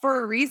studied this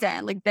for a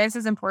reason. Like this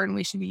is important.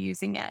 We should be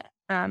using it.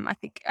 I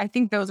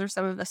think those are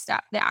some of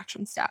the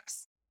action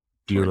steps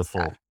towards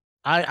that. Beautiful.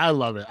 I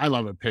love it. I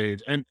love it,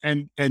 Paige.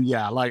 And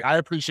yeah, like I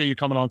appreciate you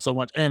coming on so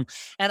much. And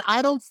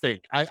I don't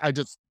think I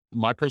just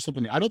my personal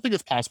opinion, I don't think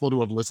it's possible to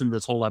have listened to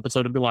this whole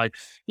episode and be like,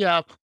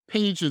 yeah,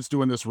 Paige is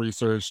doing this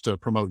research to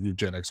promote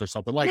eugenics or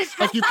something. Like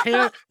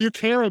you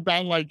care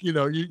about like,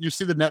 you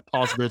see the net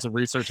positives of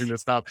researching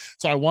this stuff.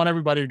 So I want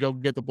everybody to go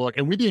get the book.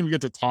 And we didn't even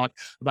get to talk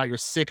about your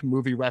sick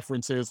movie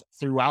references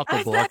throughout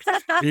the book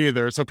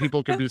either. So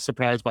people can be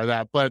surprised by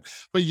that. But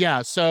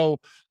yeah, so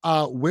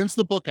when's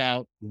the book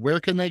out? Where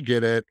can they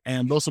get it?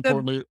 And most the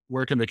importantly,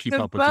 where can they keep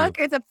The up with you? book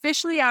is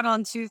officially out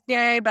on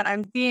Tuesday, but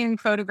I'm seeing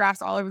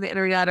photographs all over the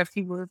internet of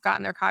people who've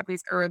gotten their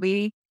copies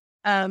early.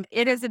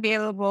 It is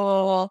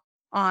available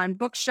on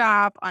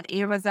Bookshop, on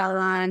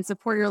Amazon.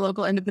 Support your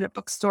local independent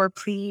bookstore,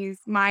 please.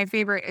 My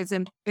favorite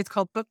it's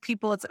called Book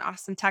People. It's in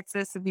Austin,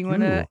 Texas. If you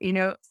want to,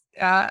 Ooh,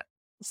 uh,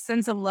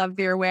 send some love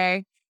their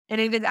way. And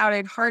it is out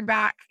in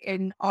hardback,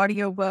 in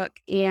audiobook,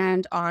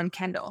 and on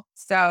Kindle.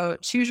 So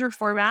choose your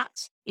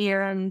format.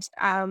 And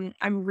I'm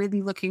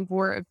really looking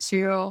forward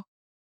to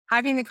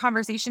having the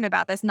conversation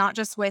about this, not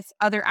just with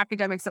other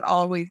academics that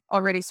always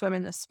already swim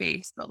in this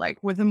space, but like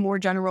with a more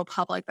general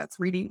public that's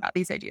reading about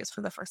these ideas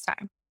for the first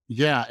time.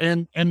 yeah,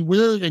 and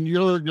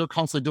you're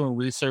constantly doing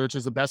research.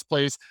 Is the best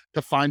place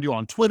to find you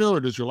on Twitter, or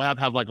does your lab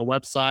have like a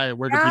website?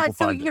 Where do Yeah, people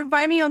so find you it? can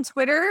find me on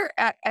Twitter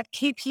at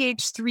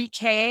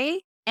KPH3K.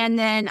 And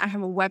then I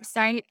have a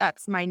website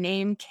that's my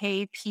name,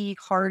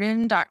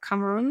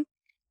 kpharden.com.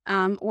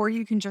 Or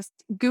you can just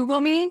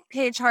Google me,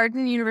 Paige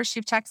Harden,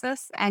 University of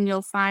Texas, and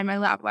you'll find my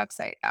lab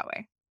website that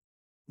way.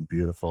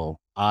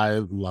 Beautiful. I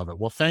love it.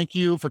 Well, thank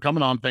you for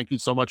coming on. Thank you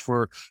so much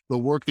for the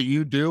work that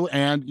you do.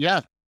 And yeah,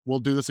 we'll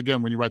do this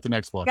again when you write the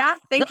next book. Yeah,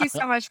 thank you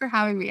so much for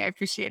having me. I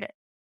appreciate it.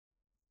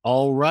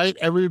 All right,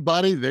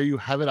 everybody, there you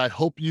have it. I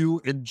hope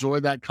you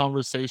enjoyed that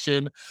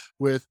conversation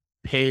with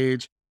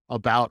Paige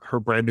about her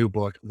brand new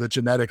book, The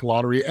Genetic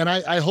Lottery. And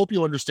I hope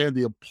you understand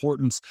the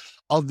importance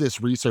of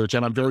this research.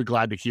 And I'm very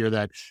glad to hear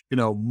that,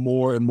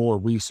 more and more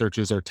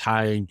researchers are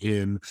tying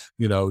in,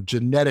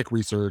 genetic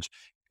research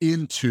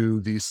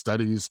into these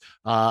studies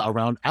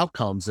around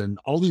outcomes and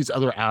all these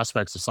other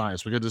aspects of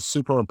science because it's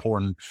super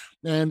important.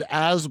 And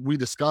as we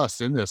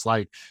discussed in this,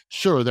 like,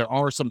 sure, there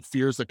are some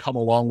fears that come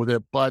along with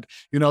it, but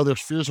there's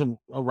fears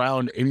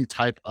around any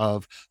type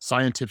of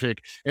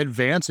scientific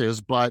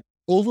advances, but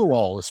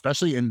overall,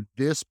 especially in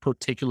this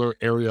particular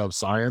area of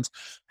science,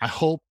 I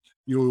hope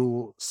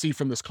you see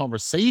from this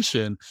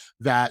conversation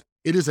that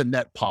it is a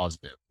net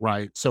positive,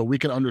 right? So we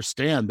can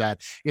understand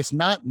that it's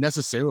not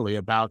necessarily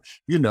about,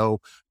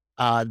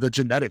 the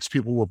genetics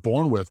people were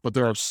born with, but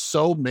there are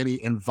so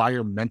many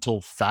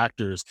environmental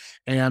factors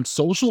and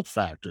social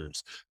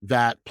factors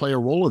that play a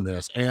role in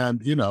this.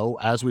 And,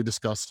 as we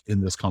discussed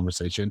in this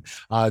conversation,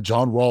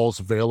 John Rawls'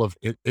 veil of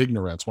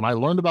ignorance. When I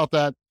learned about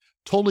that,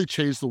 totally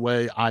changed the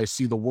way I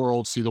see the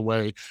world, see the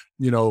way,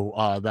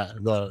 that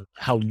the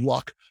how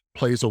luck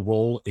plays a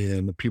role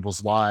in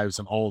people's lives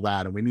and all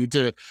that. And we need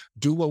to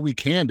do what we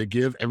can to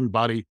give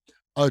everybody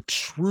a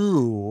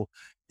true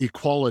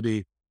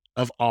equality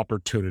of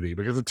opportunity,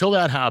 because until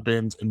that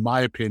happens, in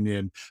my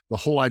opinion, the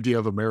whole idea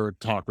of a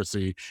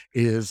meritocracy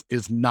is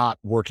not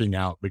working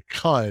out,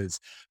 because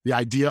the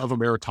idea of a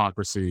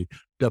meritocracy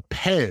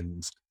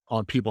depends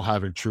on people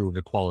having true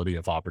equality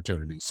of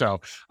opportunity. So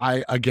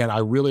I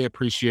really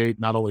appreciate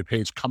not only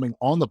Paige coming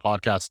on the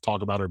podcast to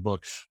talk about her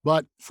book,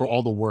 but for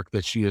all the work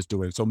that she is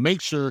doing. So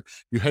make sure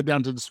you head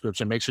down to the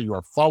description, make sure you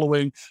are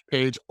following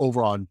Paige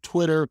over on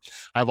Twitter.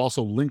 I've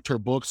also linked her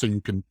book so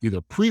you can either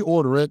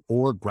pre-order it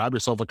or grab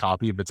yourself a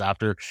copy if it's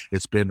after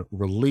it's been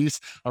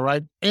released. All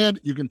right.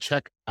 And you can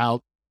check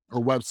out her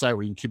website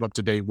where you can keep up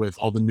to date with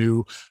all the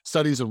new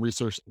studies and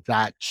research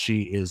that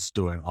she is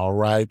doing. All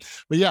right.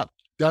 But yeah,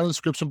 down in the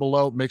description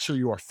below, make sure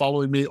you are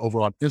following me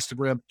over on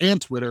Instagram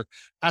and Twitter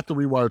at The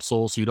Rewired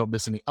Soul so you don't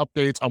miss any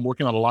updates. I'm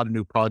working on a lot of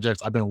new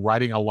projects. I've been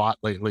writing a lot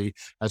lately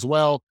as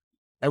well.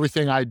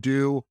 Everything I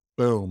do,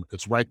 boom,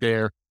 it's right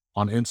there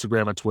on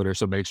Instagram and Twitter.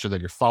 So make sure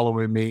that you're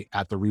following me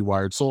at The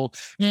Rewired Soul.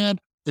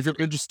 And if you're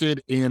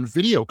interested in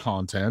video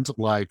content,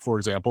 like, for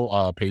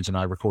example, Paige and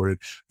I recorded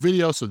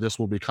video, so this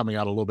will be coming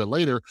out a little bit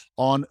later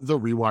on the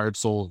Rewired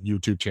Soul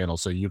YouTube channel.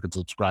 So you can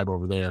subscribe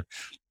over there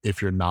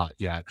if you're not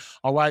yet.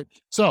 All right.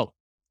 So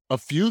a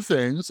few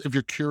things, if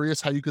you're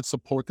curious how you could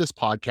support this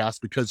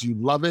podcast because you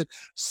love it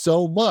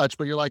so much,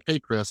 but you're like, hey,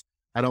 Chris,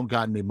 I don't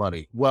got any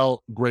money.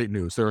 Well, great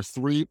news. There are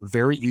 3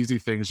 very easy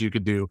things you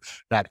could do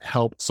that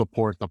help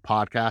support the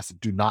podcast,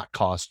 do not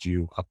cost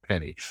you a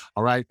penny.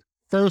 All right.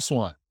 First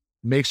one,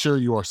 make sure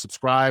you are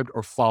subscribed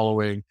or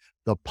following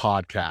the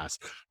podcast.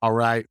 All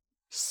right.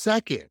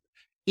 Second,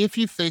 if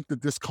you think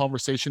that this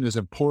conversation is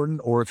important,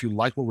 or if you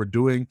like what we're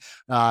doing,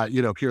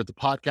 here at the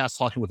podcast,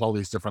 talking with all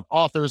these different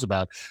authors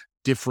about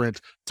different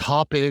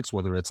topics,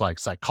 whether it's like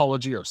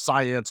psychology or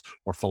science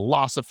or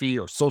philosophy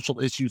or social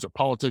issues or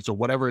politics or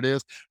whatever it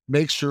is,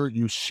 make sure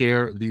you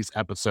share these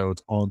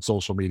episodes on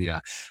social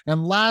media.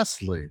 And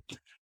lastly,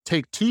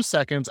 take 2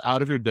 seconds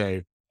out of your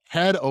day,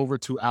 head over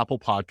to Apple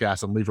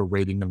Podcasts and leave a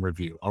rating and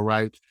review. All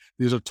right.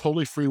 These are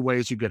totally free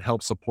ways you can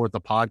help support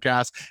the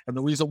podcast. And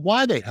the reason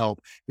why they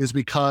help is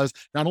because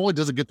not only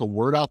does it get the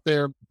word out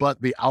there, but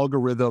the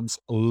algorithms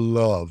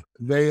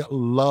they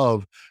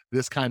love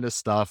this kind of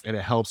stuff, and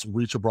it helps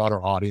reach a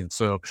broader audience.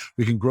 So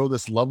we can grow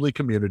this lovely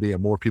community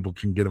and more people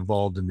can get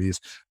involved in these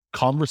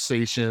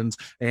conversations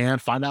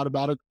and find out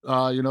about it,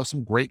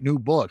 some great new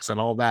books and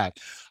all that.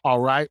 All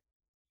right.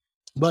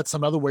 But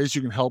some other ways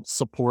you can help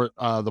support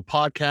the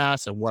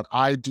podcast and what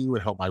I do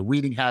and help my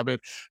reading habit,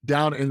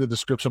 down in the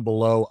description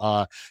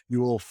below, you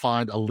will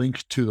find a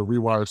link to the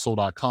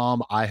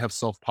rewiredsoul.com. I have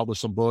self-published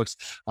some books,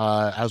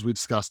 as we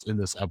discussed in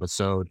this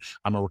episode.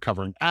 I'm a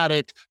recovering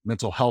addict.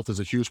 Mental health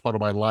is a huge part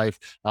of my life.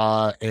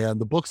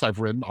 And the books I've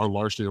written are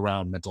largely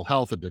around mental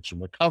health, addiction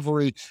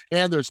recovery.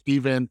 And there's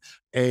even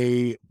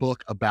a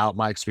book about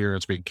my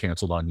experience being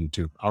canceled on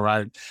YouTube. All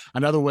right.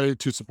 Another way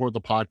to support the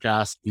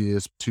podcast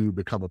is to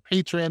become a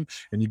patron,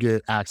 and you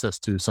get access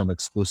to some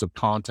exclusive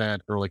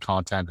content, early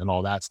content, and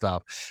all that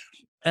stuff.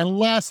 And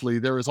lastly,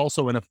 there is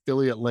also an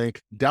affiliate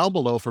link down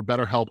below for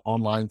BetterHelp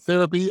Online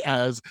Therapy.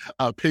 As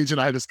Paige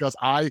and I discussed,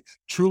 I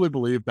truly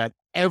believe that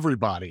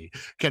everybody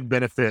can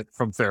benefit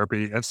from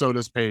therapy, and so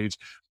does Paige.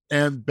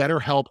 And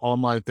BetterHelp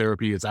Online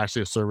Therapy is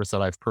actually a service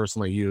that I've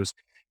personally used.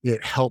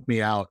 It helped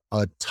me out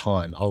a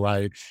ton. All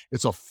right.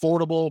 It's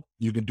affordable.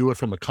 You can do it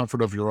from the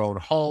comfort of your own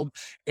home,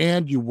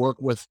 and you work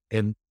with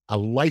a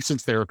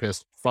licensed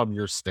therapist from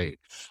your state.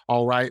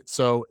 All right.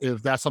 So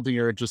if that's something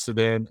you're interested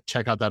in,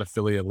 check out that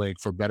affiliate link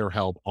for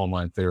BetterHelp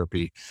Online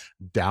Therapy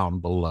down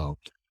below.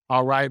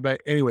 All right.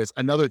 But anyways,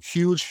 another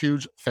huge,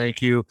 huge thank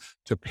you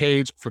to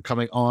Paige for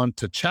coming on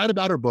to chat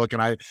about her book.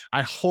 And I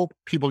hope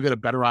people get a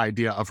better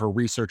idea of her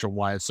research and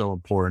why it's so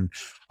important.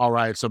 All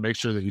right. So make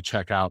sure that you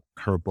check out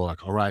her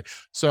book. All right.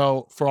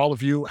 So for all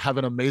of you, have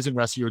an amazing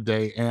rest of your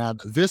day.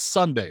 And this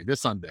Sunday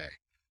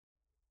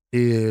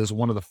is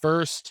one of the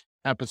first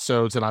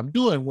episodes that I'm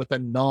doing with a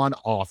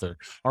non-author.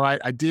 All right.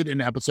 I did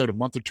an episode a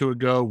month or 2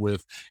 ago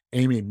with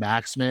Amy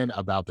Maxman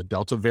about the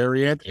Delta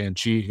variant, and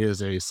she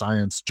is a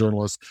science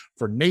journalist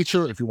for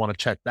Nature if you want to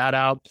check that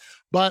out.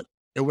 But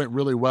It went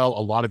really well.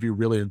 A lot of you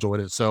really enjoyed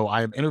it. So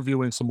I am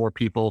interviewing some more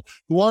people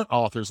who aren't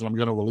authors, and I'm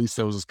going to release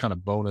those as kind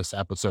of bonus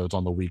episodes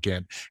on the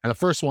weekend. And the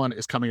first one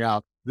is coming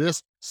out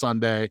this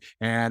Sunday,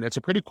 and it's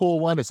a pretty cool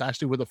one. It's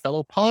actually with a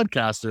fellow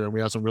podcaster, and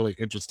we have some really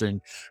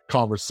interesting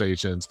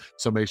conversations.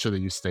 So make sure that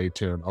you stay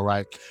tuned. All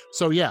right.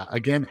 So yeah,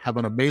 again, have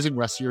an amazing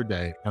rest of your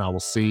day, and I will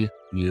see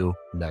you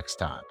next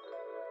time.